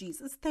 thank you,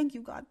 Jesus. Thank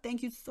you, God.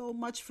 Thank you so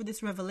much for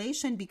this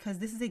revelation, because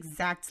this is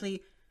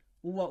exactly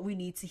what we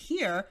need to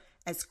hear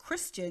as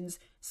Christians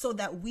so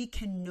that we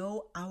can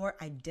know our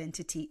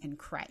identity in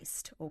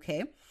Christ.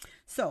 Okay.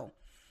 So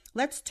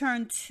let's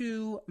turn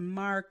to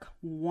Mark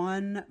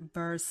 1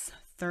 verse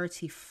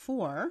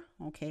 34.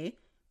 Okay.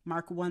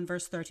 Mark 1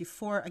 verse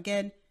 34.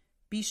 Again,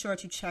 be sure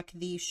to check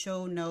the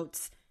show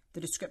notes,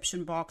 the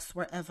description box,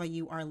 wherever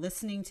you are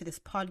listening to this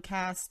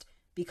podcast,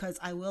 because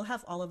I will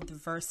have all of the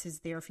verses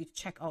there for you to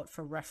check out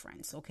for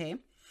reference. Okay.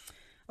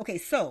 Okay.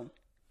 So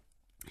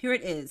here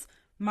it is.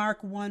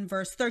 Mark 1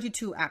 verse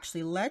 32.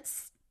 Actually,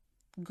 let's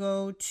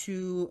go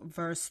to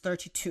verse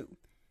 32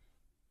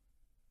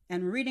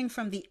 and reading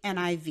from the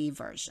NIV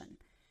version.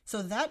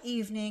 So that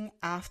evening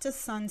after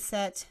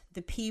sunset,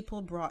 the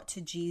people brought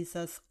to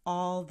Jesus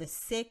all the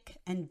sick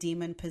and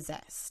demon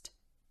possessed.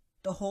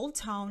 The whole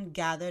town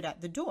gathered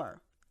at the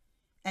door,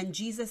 and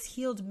Jesus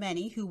healed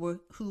many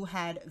who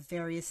had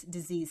various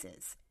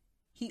diseases.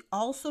 He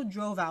also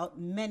drove out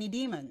many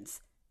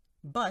demons,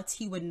 but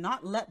he would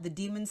not let the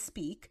demons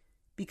speak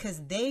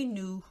because they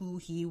knew who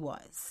he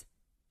was.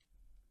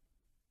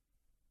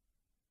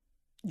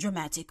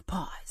 Dramatic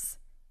pause.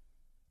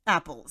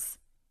 Apples.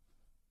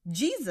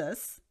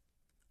 Jesus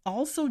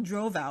also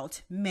drove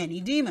out many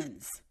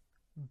demons,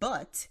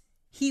 but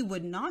he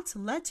would not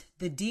let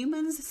the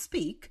demons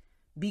speak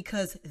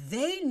because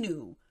they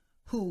knew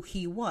who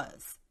he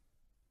was.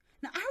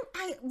 Now,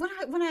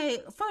 when I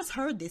first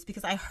heard this,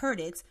 because I heard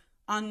it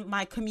on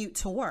my commute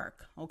to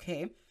work,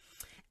 okay,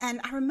 and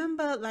I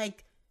remember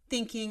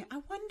thinking,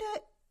 I wonder,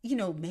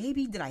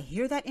 maybe did I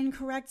hear that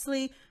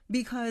incorrectly?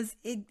 Because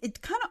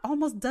it kind of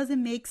almost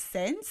doesn't make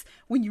sense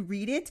when you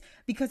read it,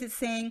 because it's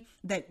saying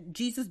that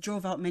Jesus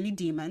drove out many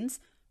demons,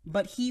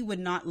 but he would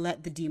not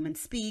let the demons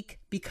speak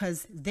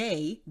because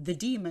they, the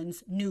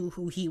demons, knew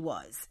who he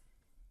was.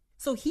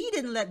 So he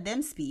didn't let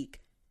them speak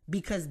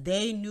because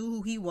they knew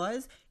who he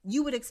was.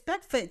 You would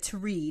expect for it to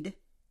read,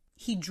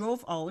 he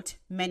drove out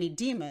many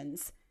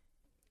demons.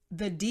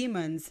 The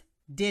demons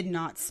did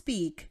not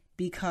speak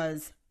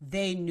because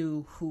they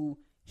knew who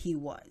he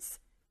was,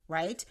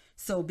 right?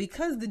 So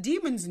because the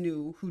demons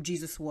knew who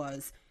Jesus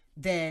was,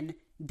 then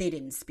they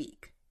didn't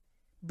speak.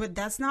 But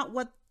that's not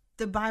what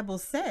the Bible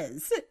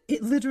says.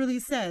 It literally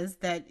says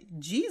that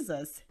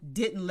Jesus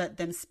didn't let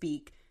them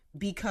speak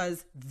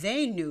because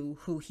they knew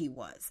who he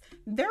was.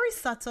 Very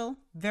subtle,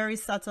 very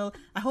subtle.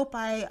 I hope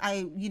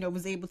I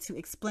was able to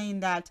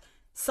explain that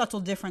subtle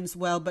difference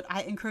well, but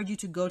I encourage you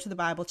to go to the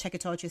Bible, check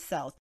it out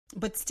yourself.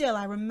 But still,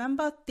 I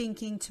remember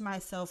thinking to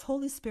myself,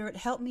 Holy Spirit,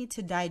 help me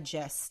to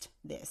digest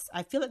this.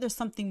 I feel like there's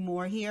something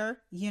more here.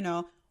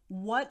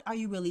 What are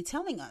you really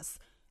telling us?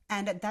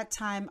 And at that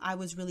time, I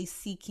was really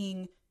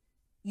seeking,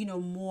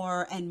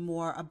 more and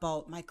more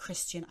about my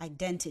Christian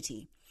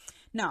identity.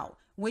 Now,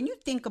 when you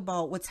think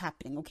about what's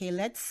happening, okay,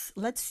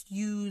 let's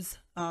use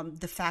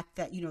the fact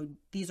that,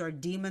 these are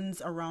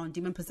demons around,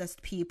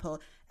 demon-possessed people,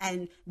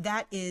 and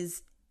that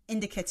is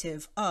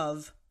indicative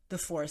of the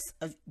force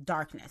of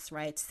darkness,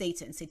 right?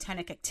 Satan,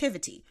 satanic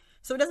activity.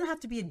 So it doesn't have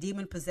to be a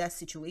demon-possessed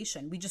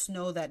situation. We just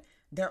know that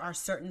there are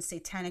certain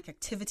satanic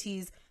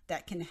activities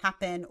that can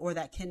happen, or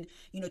that can,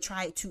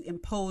 try to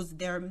impose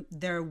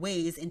their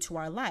ways into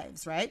our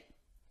lives, right?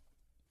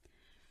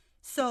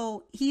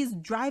 So he's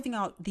driving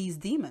out these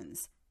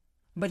demons,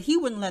 but he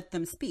wouldn't let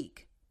them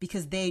speak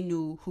because they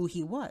knew who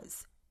he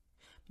was.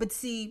 But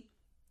see,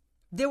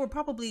 they were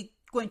probably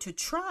going to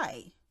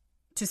try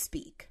to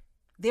speak.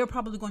 They were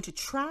probably going to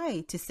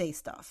try to say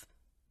stuff.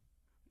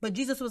 But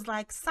Jesus was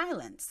like,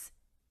 silence.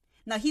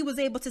 Now he was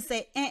able to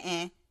say,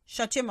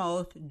 shut your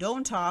mouth,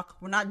 don't talk,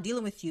 we're not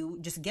dealing with you,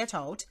 just get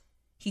out.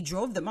 He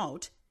drove them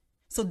out.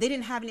 So they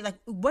didn't have any,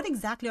 what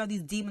exactly are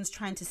these demons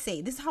trying to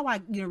say? This is how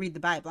I read the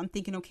Bible. I'm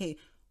thinking, okay,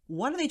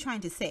 what are they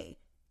trying to say?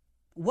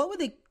 What would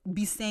they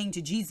be saying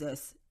to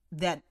Jesus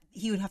that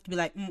he would have to be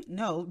like,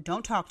 no,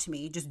 don't talk to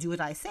me, just do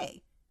what I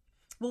say?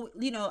 Well,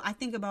 I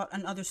think about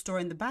another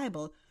story in the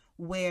Bible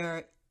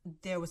where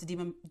there was a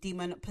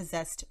demon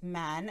possessed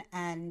man,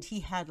 and he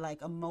had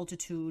like a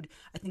multitude,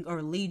 I think, or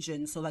a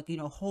legion. So like,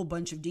 a whole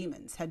bunch of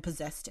demons had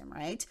possessed him,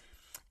 right?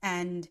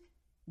 And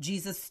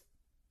Jesus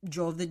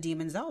drove the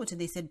demons out, and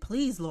they said,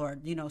 please,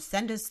 Lord,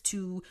 send us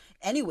to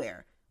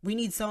anywhere. We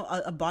need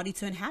a body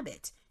to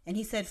inhabit. And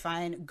he said,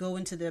 fine, go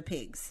into the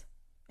pigs.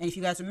 And if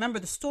you guys remember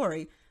the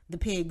story, the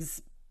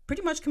pigs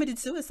pretty much committed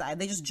suicide.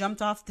 They just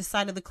jumped off the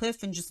side of the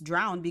cliff and just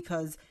drowned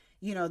because,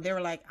 they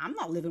were like, I'm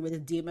not living with a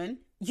demon.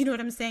 You know what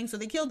I'm saying? So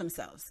they killed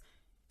themselves.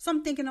 So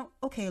I'm thinking,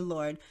 okay,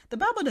 Lord, the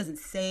Bible doesn't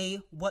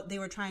say what they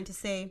were trying to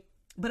say,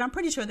 but I'm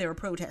pretty sure they were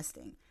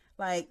protesting.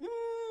 Like, I'm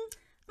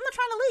not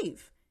trying to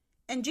leave.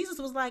 And Jesus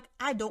was like,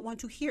 I don't want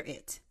to hear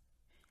it.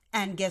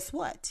 And guess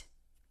what?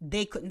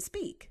 They couldn't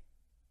speak.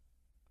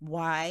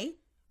 Why?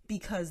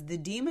 Because the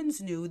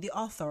demons knew the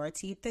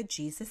authority that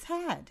Jesus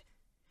had.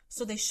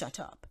 So they shut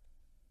up.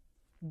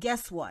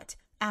 Guess what?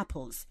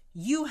 Apples,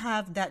 you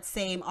have that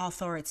same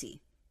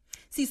authority.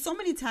 See, so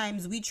many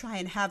times we try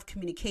and have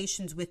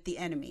communications with the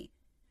enemy.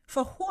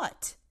 For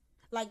what?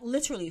 Like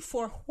literally,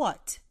 for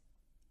what?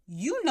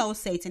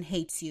 Satan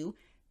hates you.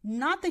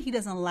 Not that he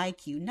doesn't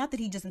like you. Not that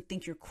he doesn't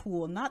think you're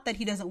cool. Not that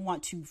he doesn't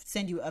want to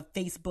send you a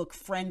Facebook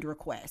friend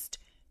request.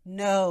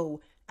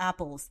 No,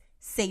 apples.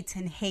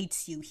 Satan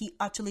hates you. He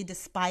utterly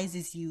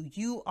despises you.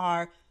 You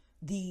are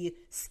the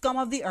scum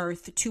of the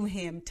earth to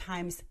him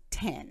times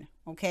 10.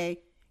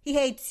 Okay? He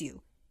hates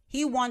you.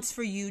 He wants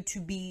for you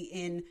to be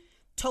in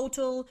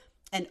total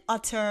and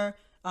utter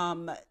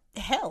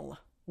hell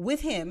with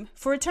him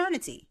for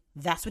eternity.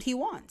 That's what he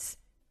wants.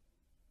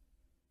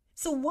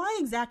 So why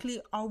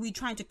exactly are we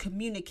trying to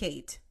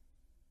communicate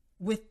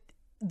with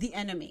the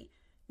enemy?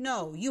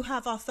 No, you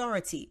have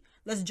authority.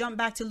 Let's jump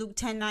back to Luke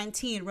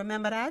 10:19.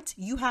 Remember that?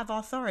 You have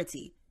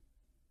authority.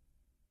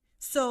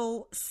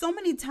 So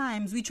many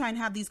times we try and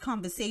have these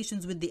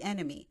conversations with the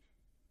enemy.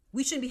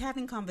 We shouldn't be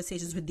having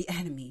conversations with the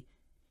enemy.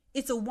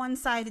 It's a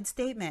one-sided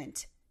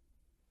statement.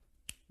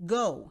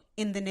 Go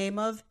in the name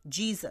of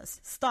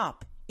Jesus.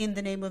 Stop in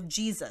the name of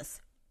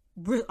Jesus.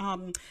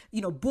 Boomerang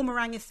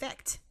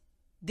effect.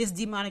 This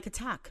demonic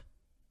attack.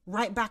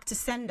 Right back to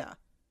sender.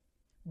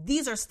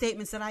 These are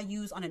statements that I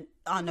use on a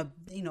I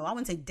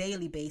wouldn't say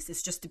daily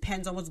basis, just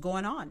depends on what's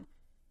going on.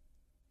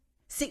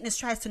 Sickness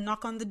tries to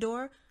knock on the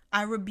door.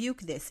 I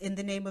rebuke this in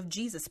the name of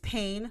Jesus.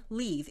 Pain,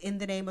 leave in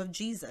the name of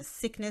Jesus.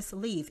 Sickness,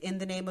 leave in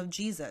the name of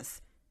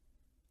Jesus.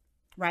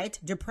 Right?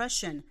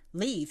 Depression,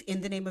 leave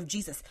in the name of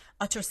Jesus.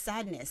 Utter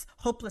sadness,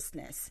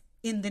 hopelessness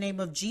in the name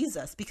of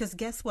Jesus. Because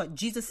guess what?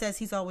 Jesus says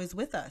he's always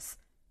with us.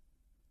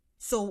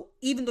 So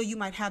even though you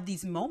might have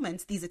these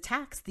moments, these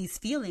attacks, these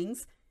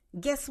feelings,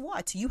 guess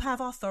what? You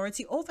have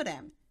authority over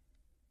them.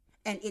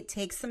 And it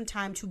takes some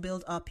time to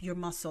build up your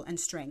muscle and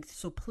strength.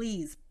 So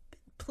please,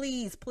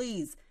 please,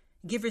 please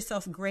give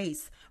yourself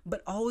grace,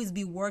 but always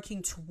be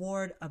working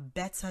toward a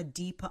better,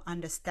 deeper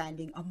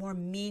understanding, a more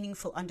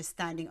meaningful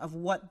understanding of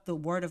what the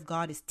Word of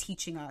God is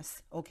teaching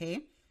us.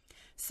 Okay?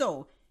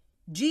 So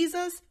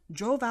Jesus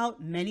drove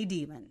out many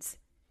demons.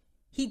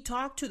 He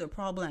talked to the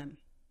problem,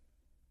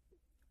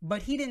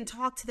 but he didn't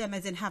talk to them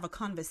as in have a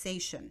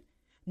conversation.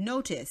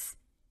 Notice,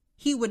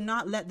 he would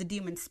not let the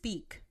demon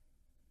speak.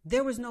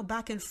 There was no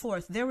back and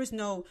forth. There was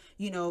no,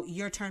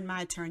 your turn,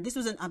 my turn. This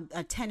was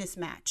a tennis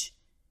match.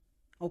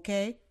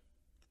 Okay?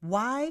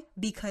 Why?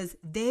 Because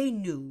they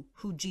knew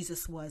who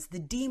Jesus was. The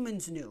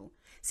demons knew.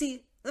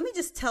 See, let me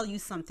just tell you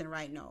something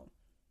right now.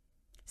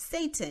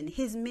 Satan,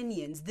 his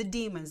minions, the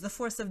demons, the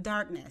force of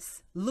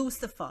darkness,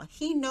 Lucifer,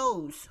 he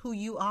knows who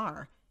you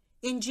are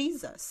in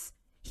Jesus.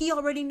 He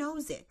already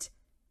knows it.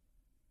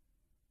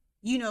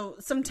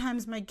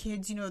 Sometimes my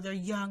kids, they're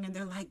young and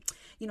they're like,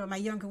 my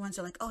younger ones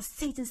are like, oh,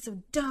 Satan's so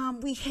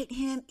dumb. We hate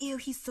him. Ew,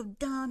 he's so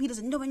dumb. He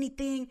doesn't know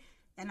anything.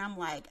 And I'm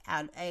like,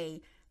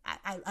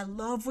 I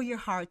love where your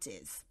heart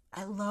is.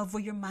 I love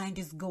where your mind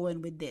is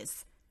going with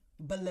this.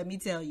 But let me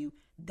tell you,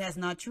 that's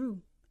not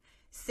true.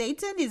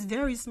 Satan is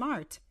very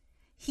smart.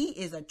 He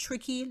is a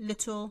tricky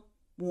little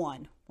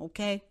one,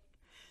 okay?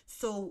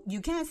 So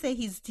you can't say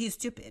he's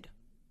stupid.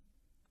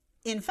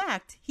 In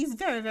fact, he's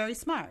very, very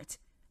smart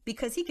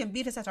because he can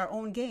beat us at our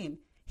own game.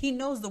 He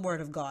knows the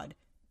Word of God,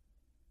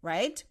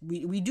 right?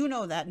 We do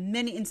know that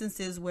many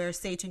instances where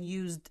Satan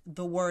used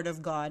the Word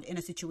of God in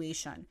a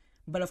situation.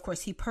 But of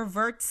course, he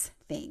perverts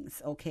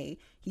things, okay?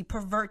 He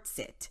perverts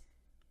it.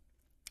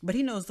 But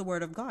he knows the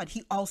Word of God.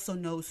 He also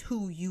knows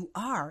who you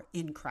are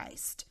in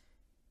Christ.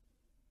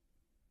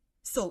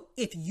 So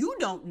if you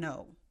don't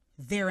know,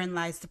 therein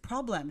lies the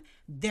problem.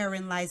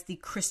 Therein lies the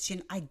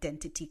Christian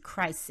identity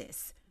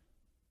crisis.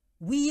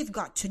 We've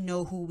got to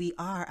know who we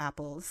are,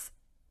 apples.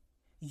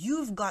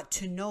 You've got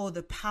to know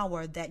the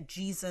power that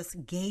Jesus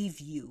gave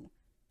you.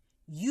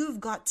 You've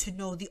got to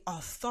know the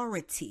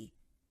authority.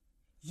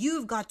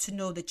 You've got to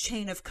know the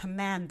chain of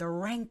command, the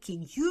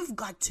ranking. You've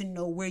got to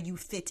know where you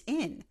fit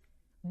in.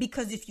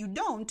 Because if you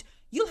don't,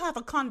 you'll have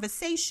a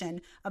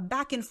conversation, a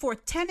back and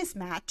forth tennis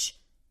match,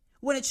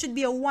 when it should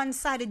be a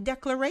one-sided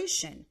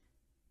declaration.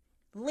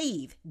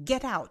 Leave,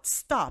 get out,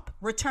 stop,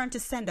 return to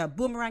sender,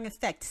 boomerang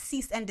effect,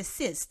 cease and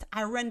desist.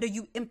 I render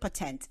you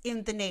impotent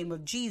in the name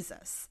of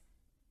Jesus.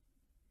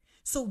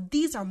 So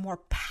these are more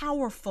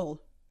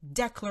powerful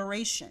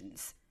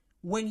declarations.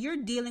 When you're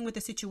dealing with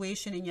a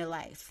situation in your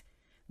life,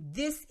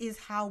 this is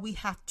how we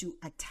have to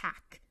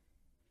attack.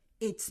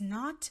 It's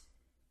not,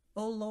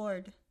 oh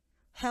Lord,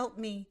 help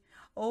me.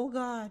 Oh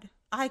God,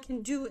 I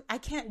can do it. I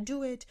can't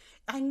do it.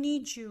 I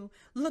need you.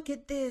 Look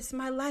at this.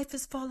 My life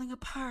is falling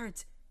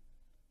apart.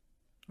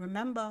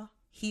 Remember,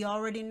 he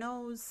already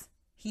knows.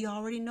 He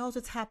already knows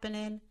what's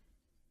happening.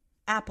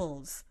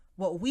 Apples,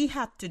 what we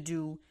have to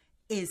do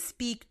is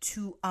speak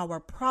to our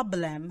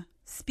problem,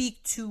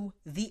 speak to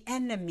the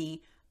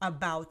enemy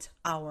about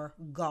our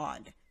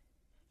God.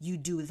 You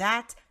do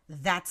that,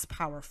 that's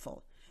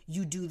powerful.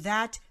 You do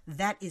that,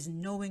 that is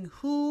knowing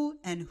who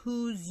and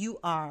whose you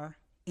are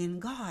in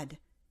God.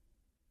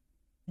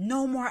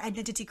 No more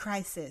identity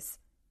crisis.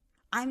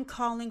 I'm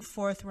calling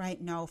forth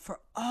right now for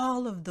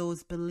all of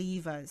those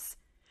believers.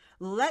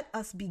 Let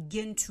us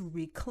begin to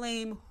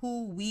reclaim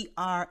who we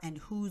are and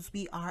whose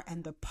we are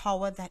and the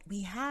power that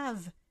we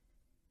have.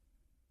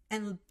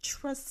 And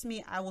trust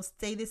me, I will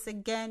say this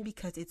again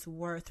because it's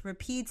worth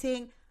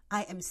repeating.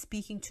 I am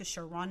speaking to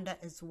Sharonda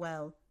as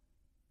well.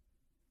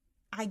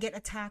 I get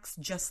attacks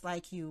just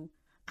like you.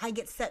 I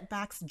get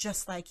setbacks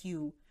just like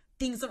you.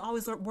 Things don't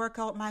always work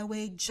out my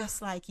way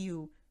just like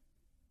you.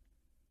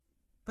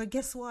 But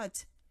guess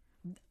what?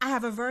 I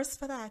have a verse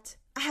for that.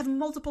 I have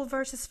multiple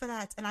verses for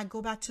that. And I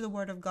go back to the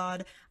Word of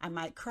God. I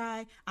might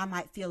cry. I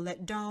might feel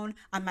let down.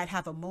 I might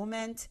have a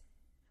moment.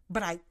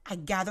 But I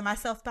gather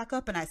myself back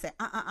up and I say,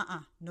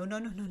 no.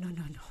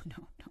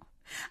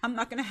 I'm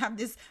not going to have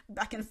this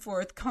back and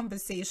forth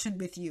conversation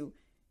with you.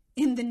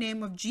 In the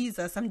name of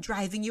Jesus, I'm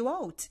driving you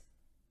out.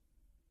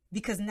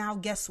 Because now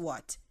guess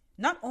what?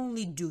 Not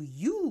only do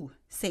you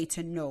say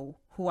to know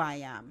who I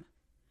am,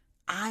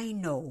 I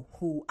know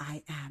who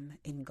I am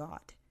in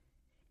God.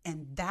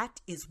 And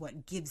that is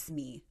what gives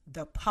me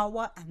the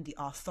power and the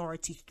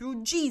authority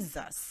through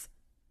Jesus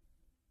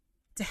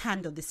to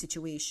handle the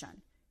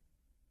situation.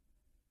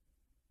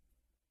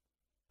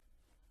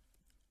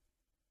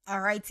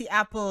 Alrighty,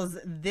 apples.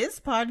 This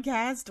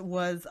podcast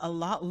was a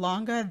lot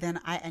longer than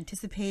I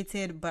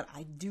anticipated, but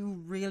I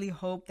do really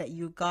hope that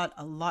you got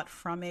a lot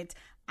from it.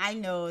 I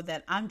know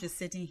that I'm just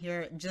sitting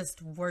here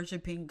just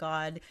worshiping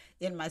God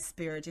in my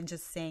spirit and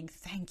just saying,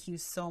 thank you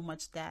so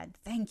much, Dad.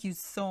 Thank you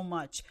so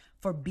much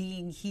for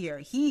being here.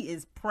 He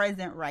is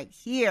present right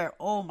here.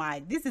 Oh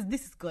my, this is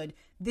good.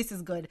 This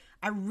is good.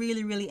 I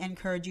really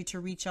encourage you to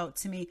reach out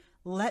to me.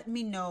 Let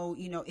me know,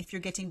 if you're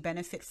getting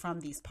benefit from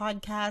these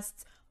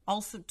podcasts.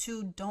 Also,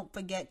 too, don't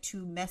forget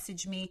to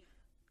message me,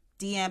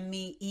 DM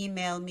me,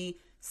 email me,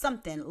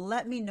 something.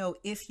 Let me know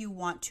if you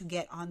want to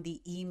get on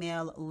the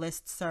email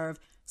listserv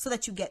so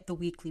that you get the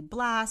weekly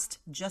blast,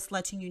 just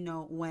letting you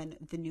know when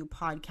the new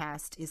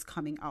podcast is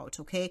coming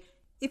out, okay?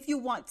 If you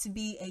want to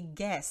be a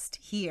guest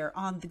here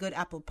on the Good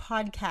Apple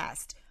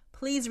podcast,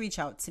 please reach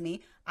out to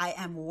me. I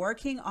am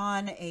working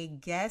on a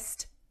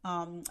guest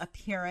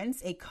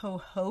appearance, a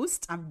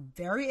co-host. I'm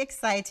very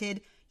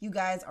excited. You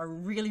guys are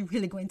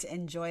really going to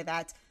enjoy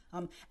that.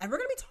 And we're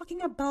going to be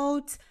talking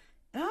about,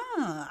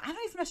 I don't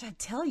even know, should I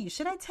tell you?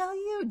 Should I tell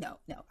you? No,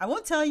 I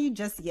won't tell you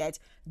just yet.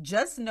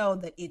 Just know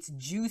that it's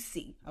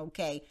juicy,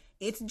 okay?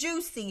 It's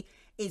juicy,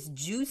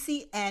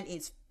 and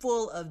it's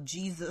full of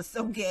Jesus,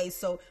 okay?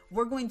 So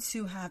we're going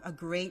to have a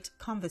great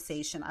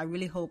conversation. I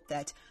really hope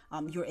that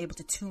you're able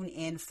to tune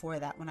in for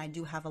that when I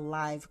do have a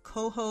live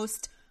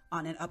co-host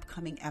on an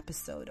upcoming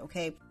episode,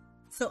 okay?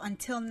 So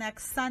until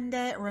next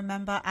Sunday,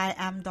 remember, I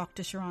am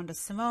Dr. Sharonda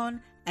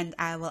Simone, and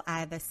I will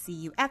either see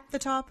you at the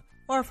top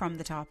or from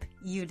the top.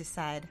 You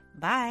decide.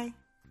 Bye.